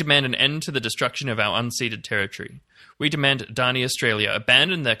 We demand an end to the destruction of our unceded territory. We demand Adani Australia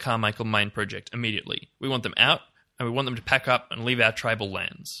abandon their Carmichael mine project immediately. We want them out, and we want them to pack up and leave our tribal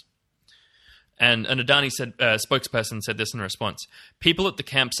lands. And an Adani spokesperson said this in response. People at the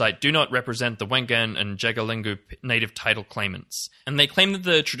campsite do not represent the Wangan and Jangalingo native title claimants. And they claim that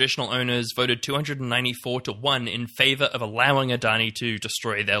the traditional owners voted 294-1 in favour of allowing Adani to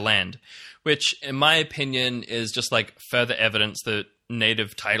destroy their land. Which, in my opinion, is just further evidence that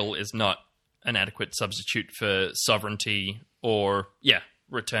native title is not an adequate substitute for sovereignty or,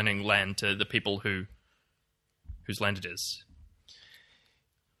 returning land to the people whose land it is.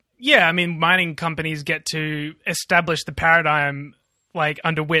 Yeah, I mean, mining companies get to establish the paradigm,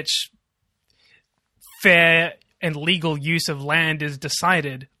 under which fair and legal use of land is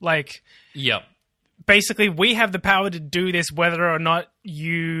decided. Yep. Basically, we have the power to do this whether or not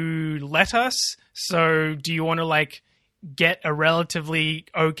you let us. So do you want to, get a relatively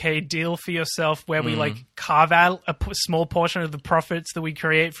okay deal for yourself where we, carve out a small portion of the profits that we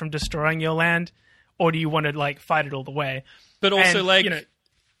create from destroying your land? Or do you want to, fight it all the way? But also,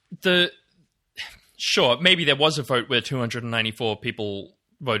 sure, maybe there was a vote where 294 people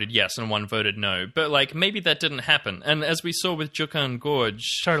voted yes and one voted no, but maybe that didn't happen. And as we saw with Juukan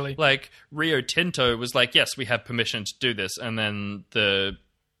Gorge, totally, Rio Tinto was yes, we have permission to do this, and then the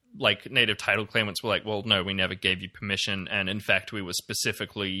native title claimants were well, no, we never gave you permission, and in fact we were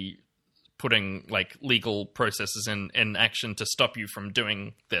specifically putting like legal processes in action to stop you from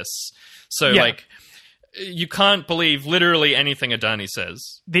doing this. So Yeah. like you can't believe literally anything Adani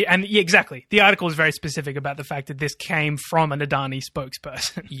says. Exactly. The article is very specific about the fact that this came from an Adani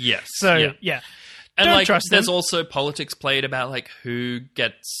spokesperson. Yes. So yeah. And Don't like trust there's them. also politics played about like who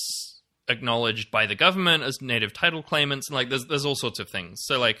gets acknowledged by the government as native title claimants, and like there's all sorts of things.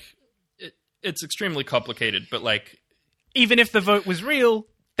 So like it's extremely complicated, but like even if the vote was real,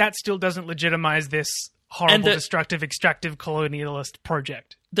 that still doesn't legitimize this horrible, destructive, extractive, colonialist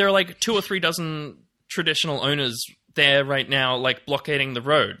project. there are like 2 or 3 dozen traditional owners there right now, like blockading the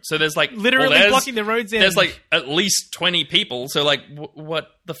road. So there's like Literally blocking the roads in. There's like at least 20 people. So like, what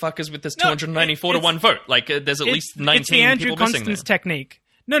the fuck is with this 294 to 1 vote? Like, there's at least 19 It's the Andrew people missing Constance there. technique.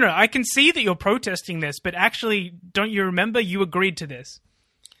 No, I can see that you're protesting this, but actually, don't you remember you agreed to this?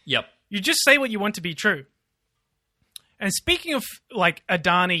 Yep. You just say what you want to be true. And speaking of like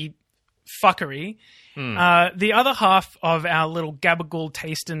Adani fuckery, the other half of our little Gabagool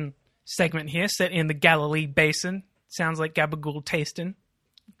tastin' segment here, set in the Galilee Basin, sounds like Gabagool tastin',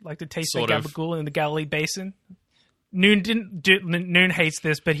 like to taste Sort the of. Gabagool in the Galilee Basin. Noon hates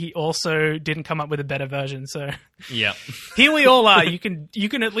this, but he also didn't come up with a better version. So Yeah. here we all are. You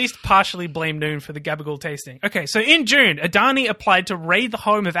can at least partially blame Noon for the Gabagool tasting. Okay, so in June, Adani applied to raid the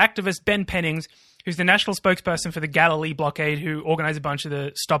home of activist Ben Pennings, who's the national spokesperson for the Galilee blockade, who organized a bunch of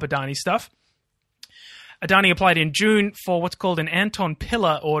the Stop Adani stuff. Adani applied in June for what's called an Anton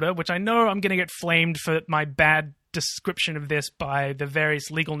Pillar order, which I know I'm going to get flamed for my bad description of this by the various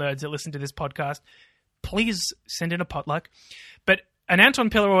legal nerds that listen to this podcast. Please send in a potluck. But an Anton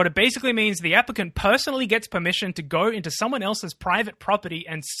Pillar order basically means the applicant personally gets permission to go into someone else's private property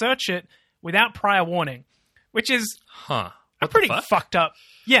and search it without prior warning, which is Huh. a pretty fucked up.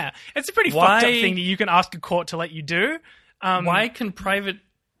 Yeah, it's a pretty fucked up thing that you can ask a court to let you do. Why can private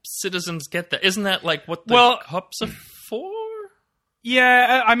citizens get that? Isn't that like what the Well- cops are for?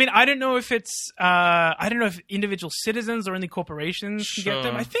 Yeah, I mean, I don't know if it's, I don't know if individual citizens or only corporations can get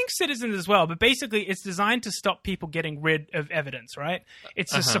them. Sure. I think citizens as well, but basically it's designed to stop people getting rid of evidence, right?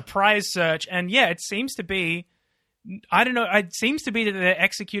 It's a surprise search, and yeah, it seems to be, I don't know, it seems to be that they're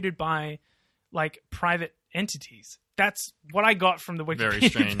executed by, like, private entities. That's what I got from the Very Wikipedia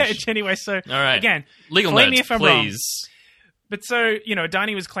strange. page anyway, so, All right. again, Legal blame me nerds, if I'm wrong. please. But so,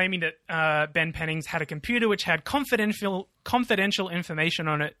 Adani was claiming that Ben Pennings had a computer which had confidential information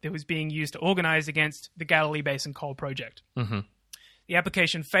on it that was being used to organize against the Galilee Basin Coal Project. Mm-hmm. The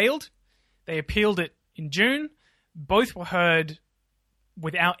application failed. They appealed it in June. Both were heard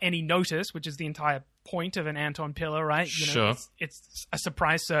without any notice, which is the entire point of an Anton Pillar, right? Sure. It's a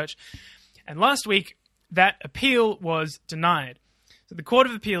surprise search. And last week, that appeal was denied. So the Court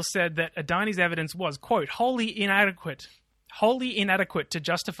of Appeal said that Adani's evidence was, quote, wholly inadequate to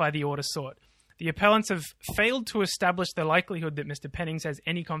justify the order sought. The appellants have failed to establish the likelihood that Mr. Pennings has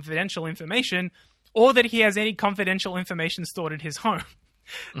any confidential information or that he has any confidential information stored at his home.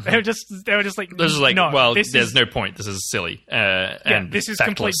 They were just like, This is like, no, well, this there's is, no point. This is silly. yeah, And this is factless.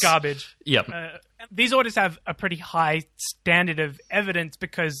 complete garbage. Yep. These orders have a pretty high standard of evidence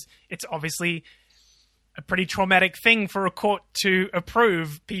because it's obviously a pretty traumatic thing for a court to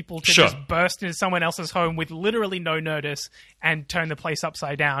approve people to Sure. just burst into someone else's home with literally no notice and turn the place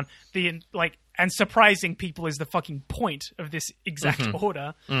upside down. And surprising people is the fucking point of this exact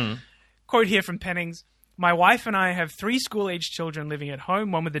order. Quote here from Pennings. My wife and I have 3 school-aged children living at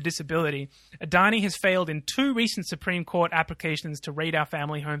home, one with a disability. Adani has failed in 2 recent Supreme Court applications to raid our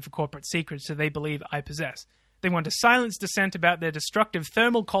family home for corporate secrets that they believe I possess. They want to silence dissent about their destructive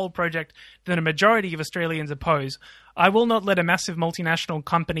thermal coal project that a majority of Australians oppose. I will not let a massive multinational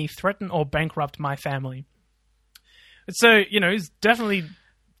company threaten or bankrupt my family. So, it's definitely...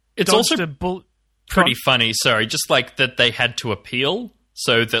 It's also pretty funny, sorry, just like that they had to appeal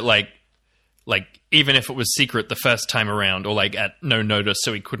so that like even if it was secret the first time around or like at no notice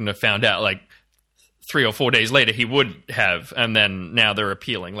so he couldn't have found out, like 3 or 4 days later he would have, and then now they're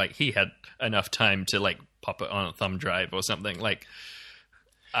appealing. Like he had enough time to like pop it on a thumb drive or something. Like,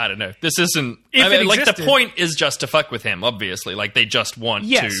 I don't know. This isn't... If it like the existed. point is just to fuck with him, obviously. Like they just want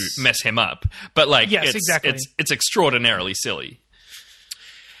Yes. to mess him up. But like Yes, it's, exactly. it's extraordinarily silly.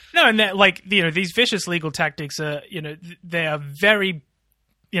 No, and that, these vicious legal tactics are, they are very,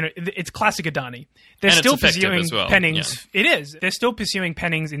 it's classic Adani. They're And it's still effective pursuing as well, Pennings. Yeah. It is. They're still pursuing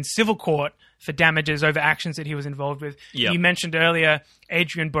Pennings in civil court for damages over actions that he was involved with. Yep. You mentioned earlier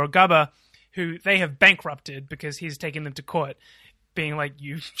Adrian Borgaba, who they have bankrupted because he's taken them to court, being like,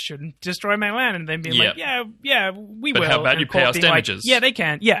 you shouldn't destroy my land. And then being Yep. like, yeah, we will. But how about And you pay court us being like, damages? yeah, they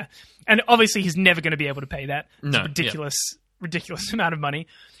can. Yeah. And obviously he's never going to be able to pay that. It's No, a ridiculous amount of money.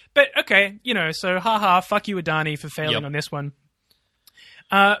 But okay, so haha, fuck you, Adani, for failing on this one.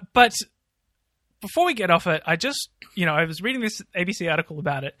 But before we get off it, I just, I was reading this ABC article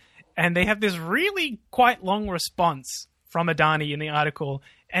about it, and they have this really quite long response from Adani in the article,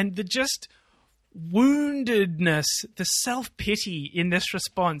 and the just woundedness, the self-pity in this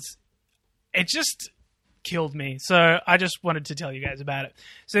response, it just killed me. So I just wanted to tell you guys about it.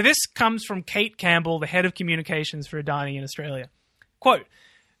 So this comes from Kate Campbell, the head of communications for Adani in Australia. Quote,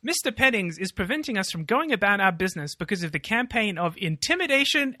 Mr. Pennings is preventing us from going about our business because of the campaign of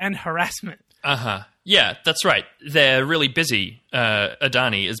intimidation and harassment. Yeah, that's right. They're really busy.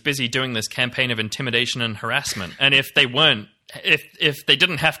 Adani is busy doing this campaign of intimidation and harassment. And if they weren't, if they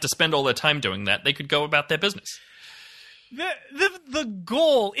didn't have to spend all their time doing that, they could go about their business. The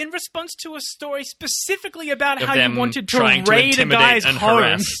gall in response to a story specifically about of how them you wanted to trying raid to a guy's intimidate and home.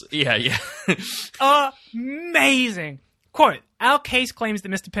 harass. Yeah. Amazing. Quote, our case claims that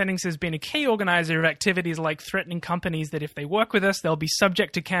Mr. Pennings has been a key organizer of activities like threatening companies that if they work with us, they'll be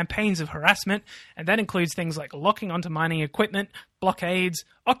subject to campaigns of harassment, and that includes things like locking onto mining equipment, blockades,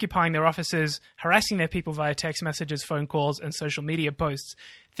 occupying their offices, harassing their people via text messages, phone calls, and social media posts.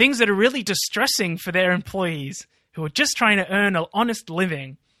 Things that are really distressing for their employees who are just trying to earn an honest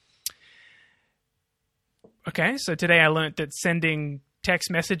living. Okay, so today I learned that sending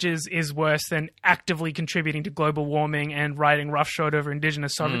text messages is worse than actively contributing to global warming and riding roughshod over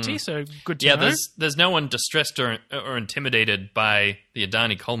Indigenous sovereignty, so good to know. Yeah, there's no one distressed or intimidated by the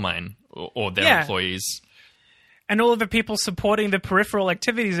Adani coal mine or their employees. And all of the people supporting the peripheral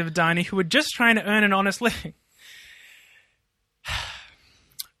activities of Adani who are just trying to earn an honest living.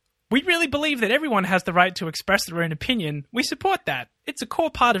 We really believe that everyone has the right to express their own opinion. We support that. It's a core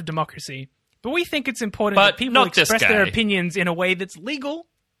part of democracy. But we think it's important that people express their opinions in a way that's legal,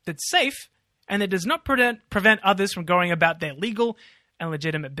 that's safe, and that does not prevent others from going about their legal and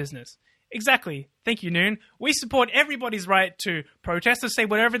legitimate business. Exactly. Thank you, Noon. We support everybody's right to protest or say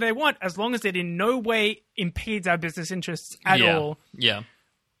whatever they want as long as it in no way impedes our business interests at all. Yeah.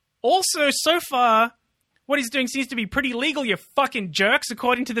 Also, so far, what he's doing seems to be pretty legal, you fucking jerks,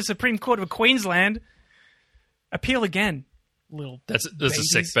 according to the Supreme Court of Queensland. Appeal again, little That's a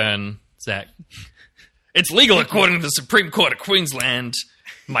sick burn, Zach. It's legal according to the Supreme Court of Queensland.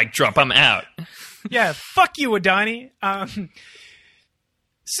 Mic drop, I'm out. Yeah, fuck you, Adani.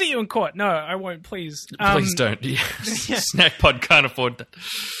 See you in court. No, I won't, please. Please don't. Yeah. Snack Pod can't afford that.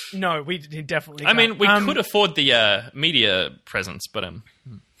 No, we definitely can't. I mean, we could afford the media presence, but...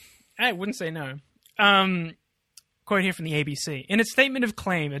 I wouldn't say no. Quote here from the ABC. In its statement of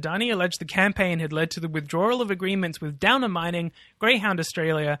claim, Adani alleged the campaign had led to the withdrawal of agreements with Downer Mining, Greyhound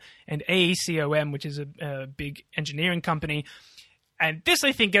Australia, and AECOM, which is a big engineering company. And this,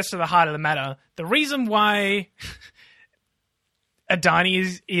 I think, gets to the heart of the matter. The reason why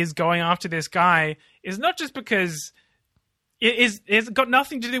Adani is going after this guy is not just because it's got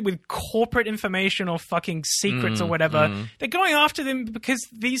nothing to do with corporate information or fucking secrets or whatever. They're going after them because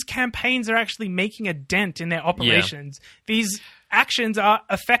these campaigns are actually making a dent in their operations. Yeah. These actions are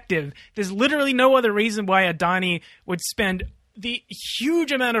effective. There's literally no other reason why Adani would spend the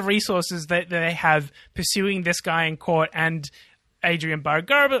huge amount of resources that they have pursuing this guy in court and Adrian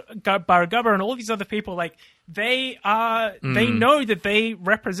Baragaba and all these other people. Like, they know that they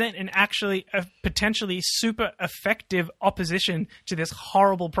represent a potentially super effective opposition to this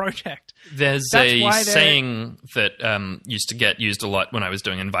horrible project. There's a saying that used to get used a lot when I was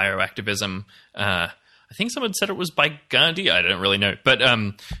doing enviroactivism. I think someone said it was by Gandhi. I don't really know. But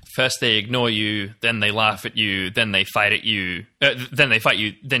first they ignore you, then they laugh at you, then they fight at you, then they fight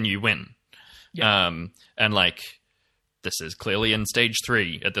you, then you win. Yeah. And like, this is clearly in stage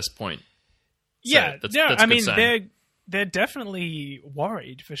 3 at this point. So yeah, that's I mean, they're definitely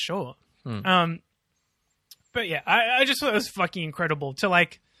worried for sure. But yeah, I just thought it was fucking incredible to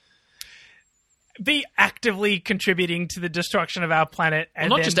like be actively contributing to the destruction of our planet,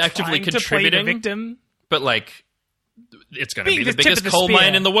 and not just actively contributing, to play the victim, but like it's going to be the biggest coal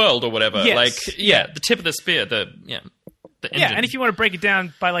mine in the world or whatever. Yes. Like, the tip of the spear, the engine. Yeah, and if you want to break it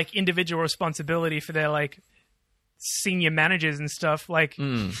down by like individual responsibility for their like senior managers and stuff, like.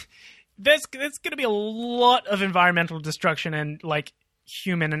 There's going to be a lot of environmental destruction and like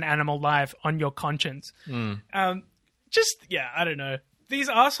human and animal life on your conscience. I don't know. These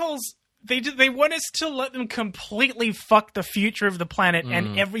assholes, they want us to let them completely fuck the future of the planet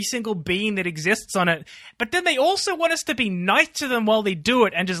and every single being that exists on it. But then they also want us to be nice to them while they do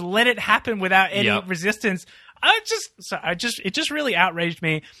it and just let it happen without any resistance. It just really outraged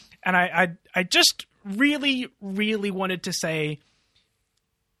me. And I just really, really wanted to say,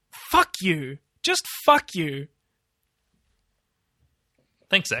 fuck you. Just fuck you.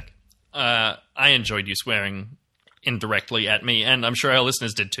 Thanks, Zach. I enjoyed you swearing indirectly at me, and I'm sure our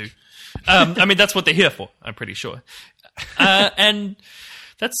listeners did too. I mean, that's what they're here for, I'm pretty sure. And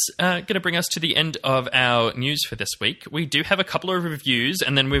that's going to bring us to the end of our news for this week. We do have a couple of reviews,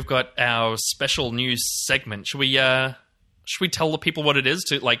 and then we've got our special news segment. Should we tell the people what it is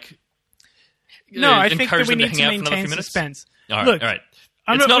to, like, No, I think that we need to hang out for another maintain few minutes? suspense. All Look, right.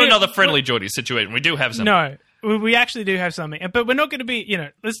 It's not another friendly Geordie situation. We do have something. No, we actually do have something. But we're not going to be,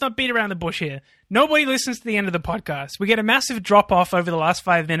 let's not beat around the bush here. Nobody listens to the end of the podcast. We get a massive drop-off over the last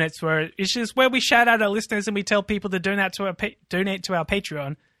 5 minutes where it's just where we shout out our listeners and we tell people to donate to our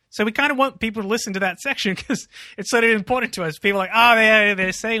Patreon. So we kind of want people to listen to that section because it's sort of important to us. People are like,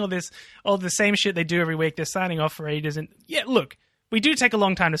 they're saying all the same shit they do every week. They're signing off for ages. And yeah, look, we do take a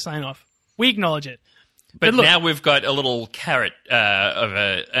long time to sign off. We acknowledge it. But look, now we've got a little carrot of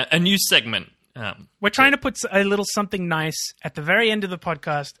a new segment. We're trying to put a little something nice at the very end of the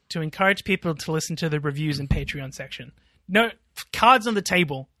podcast to encourage people to listen to the reviews and Patreon section. No cards on the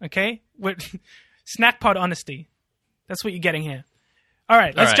table, okay? Snack pod honesty. That's what you're getting here. All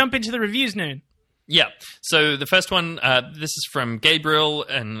right, let's jump into the reviews, Noon. Yeah. So the first one, this is from Gabriel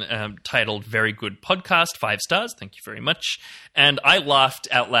and titled Very Good Podcast, 5 stars. Thank you very much. And I laughed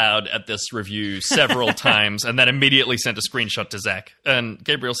out loud at this review several times and then immediately sent a screenshot to Zach. And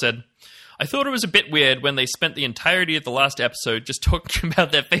Gabriel said, I thought it was a bit weird when they spent the entirety of the last episode just talking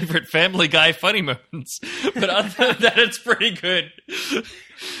about their favorite Family Guy funny moments. But other than that, it's pretty good.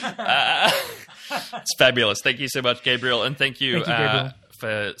 It's fabulous. Thank you so much, Gabriel. And thank you, Gabriel,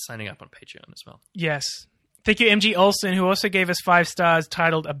 for signing up on Patreon as well. Yes. Thank you, MG Olsen, who also gave us 5 stars,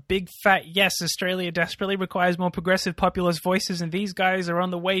 titled A Big Fat Yes, Australia desperately requires more progressive populist voices, and these guys are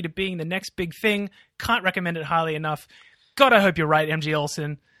on the way to being the next big thing. Can't recommend it highly enough. God, I hope you're right, MG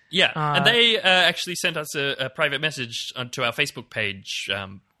Olsen. Yeah, and they actually sent us a private message onto our Facebook page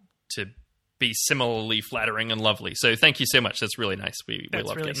to be similarly flattering and lovely. So thank you so much. That's really nice. We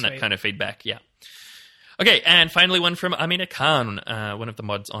love really getting sweet. that kind of feedback. Yeah. Okay, and finally one from Amina Khan, one of the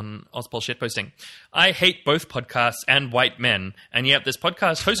mods on Ozpol Shitposting. I hate both podcasts and white men, and yet this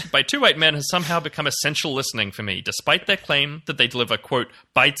podcast hosted by 2 white men has somehow become essential listening for me. Despite their claim that they deliver, quote,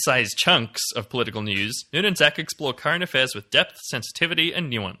 bite-sized chunks of political news, Noon and Zach explore current affairs with depth, sensitivity, and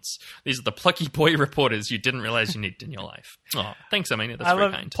nuance. These are the plucky boy reporters you didn't realize you needed in your life. Oh, thanks, Amina. That's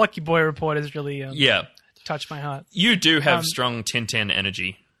very kind. Plucky boy reporters really yeah. touch my heart. You do have strong Tintin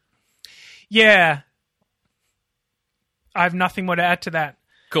energy. Yeah. I have nothing more to add to that.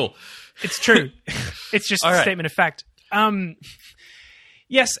 Cool. It's true. It's just a statement of fact.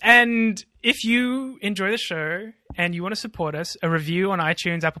 Yes, and if you enjoy the show and you want to support us, a review on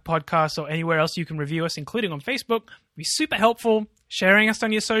iTunes, Apple Podcasts, or anywhere else you can review us, including on Facebook, would be super helpful. Sharing us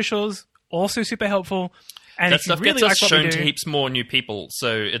on your socials, also super helpful. And that if you stuff really gets like us what shown we do, to heaps more new people,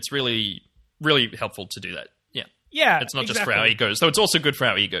 so it's really, really helpful to do that. Yeah. Yeah, It's not just for our egos, though it's also good for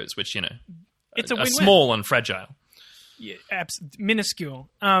our egos, which, it's a are win-win. small and fragile. Yeah, minuscule.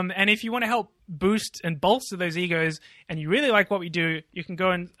 And if you want to help boost and bolster those egos and you really like what we do, you can go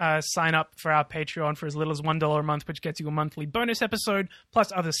and sign up for our Patreon for as little as $1 a month, which gets you a monthly bonus episode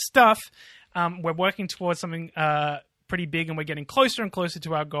plus other stuff. We're working towards something pretty big and we're getting closer and closer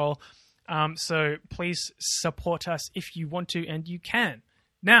to our goal. So please support us if you want to and you can.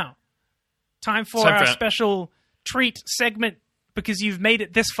 Now, time for our special treat segment because you've made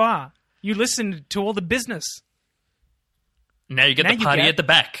it this far. You listened to all the business. Now you get the party at the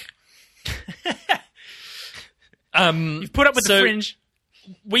back. You've put up with the fringe.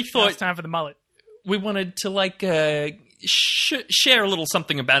 We thought now it's time for the mullet. We wanted to share a little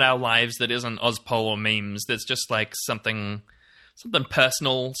something about our lives that isn't Ozpol or memes. That's just like something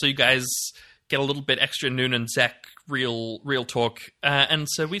personal, so you guys get a little bit extra Noon and Zach real talk. And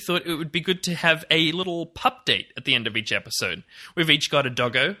so we thought it would be good to have a little pup date at the end of each episode. We've each got a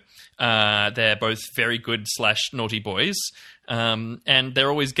doggo. They're both very good / naughty boys. And they're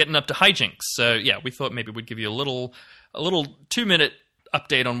always getting up to hijinks. So yeah, we thought maybe we'd give you a little 2-minute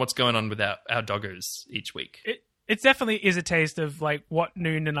update on what's going on with our doggos each week. It definitely is a taste of like what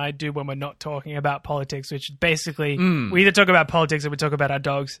Noon and I do when we're not talking about politics, which is basically we either talk about politics or we talk about our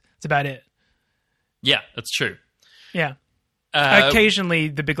dogs. That's about it. Yeah, that's true. Yeah. Occasionally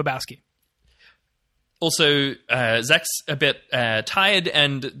the Big Lebowski. Also, Zach's a bit tired,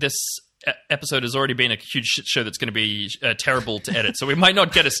 and this episode has already been a huge shit show that's going to be terrible to edit, so we might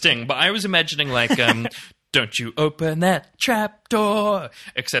not get a sting. But I was imagining, like, don't you open that trap door.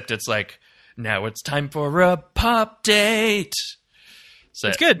 Except it's like, now it's time for a pop date. So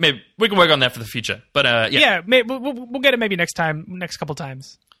it's good. Maybe we can work on that for the future. But yeah. We'll get it maybe next couple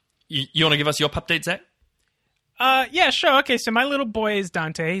times. You want to give us your pop date, Zach? Yeah, sure. Okay, so my little boy is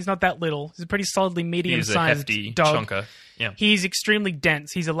Dante. He's not that little. He's a pretty solidly He's a medium-sized hefty dog. chonker. Yeah. He's extremely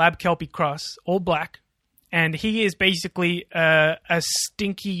dense. He's a Lab Kelpie cross, all black. And he is basically a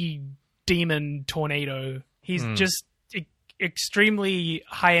stinky demon tornado. He's just extremely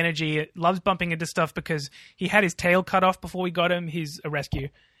high energy, loves bumping into stuff because he had his tail cut off before we got him. He's a rescue.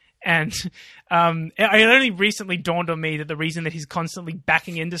 And it only recently dawned on me that the reason that he's constantly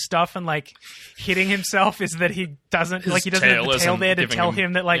backing into stuff and like hitting himself is that he doesn't have the tail there to tell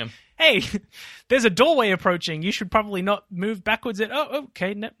him that like, hey, there's a doorway approaching. You should probably not move backwards.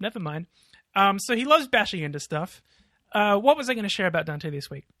 Okay, never mind. So he loves bashing into stuff. What was I going to share about Dante this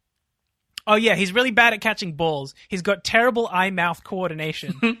week? Oh yeah, he's really bad at catching balls. He's got terrible eye-mouth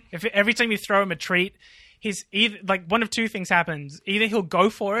coordination. If every time you throw him a treat, he's either like one of two things happens. Either he'll go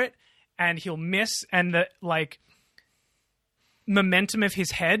for it and he'll miss, and the like momentum of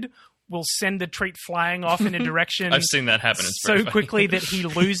his head will send the treat flying off in a direction. I've seen that happen. It's so quickly that he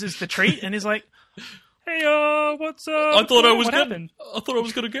loses the treat and is like, "Hey, what's up? I thought I was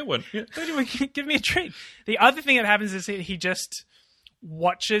going to get one. Yeah. Give me a treat." The other thing that happens is that he just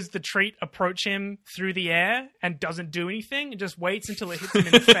watches the treat approach him through the air and doesn't do anything and just waits until it hits him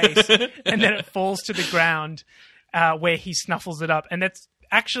in the face and then it falls to the ground where he snuffles it up. And that's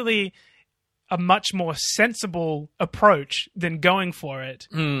actually a much more sensible approach than going for it,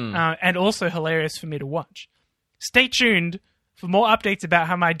 and also hilarious for me to watch. Stay tuned for more updates about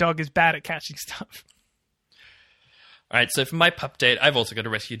how my dog is bad at catching stuff. All right, so for my pup date, I've also got a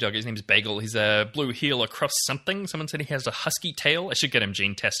rescue dog. His name's Bagel. He's a blue heel across something. Someone said he has a husky tail. I should get him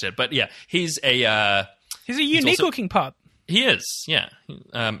gene tested. But yeah, he's a unique looking pup. He is, yeah.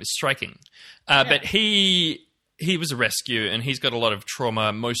 It's striking. But he was a rescue, and he's got a lot of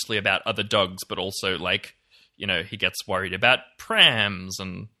trauma, mostly about other dogs, but also like, you know, he gets worried about prams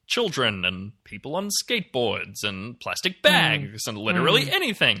and children and people on skateboards and plastic bags and literally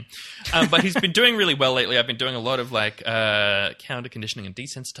anything. But he's been doing really well lately. I've been doing a lot of like counter conditioning and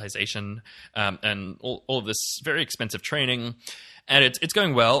desensitization and all of this very expensive training, and it's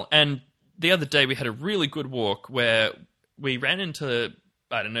going well. And the other day we had a really good walk where we ran into,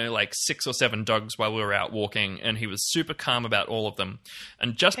 I don't know, like 6 or 7 dogs while we were out walking, and he was super calm about all of them.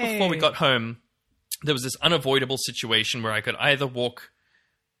 And just before we got home, there was this unavoidable situation where I could either walk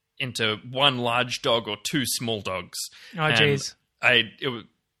into one large dog or 2 small dogs. Oh, jeez. I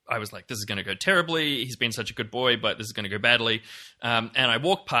was like, this is going to go terribly. He's been such a good boy, but this is going to go badly. And I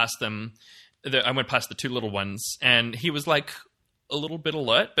walked past them. I went past the 2 little ones, and he was like a little bit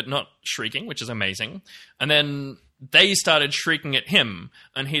alert, but not shrieking, which is amazing. And then they started shrieking at him,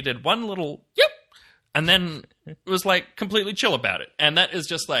 and he did one little yep, and then was like completely chill about it. And that is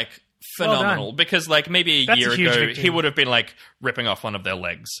just like phenomenal, because like maybe a year ago he would have been like ripping off one of their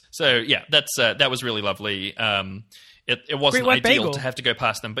legs. So yeah, that was really lovely. It wasn't ideal to have to go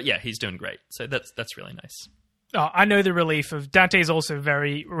past them, but yeah, he's doing great. So that's really nice. Oh, I know the relief of Dante is also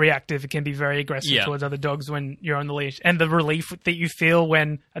very reactive. It can be very aggressive towards other dogs when you're on the leash, and the relief that you feel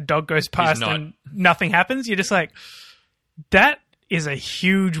when a dog goes past and nothing happens. You're just like, that is a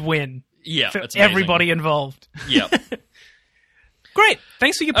huge win. Yeah, for everybody involved. Yeah. Great.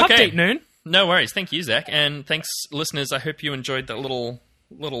 Thanks for your pup date, Noon. No worries. Thank you, Zach. And thanks, listeners. I hope you enjoyed that little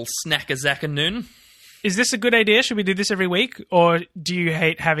snack of Zach and Noon. Is this a good idea? Should we do this every week? Or do you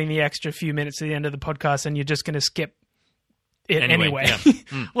hate having the extra few minutes at the end of the podcast and you're just going to skip it anyway?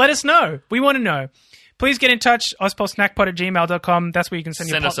 Yeah. Let us know. We want to know. Please get in touch, ozpolsnackpod@gmail.com. That's where you can send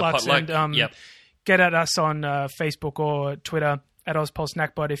your potlucks. And get at us on Facebook or Twitter at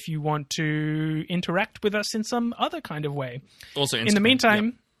ozpolsnackpod if you want to interact with us in some other kind of way. Also Instagram. In the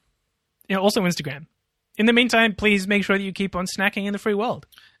meantime, also Instagram. In the meantime, please make sure that you keep on snacking in the free world.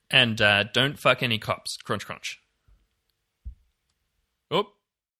 And don't fuck any cops. Crunch, crunch. Oh.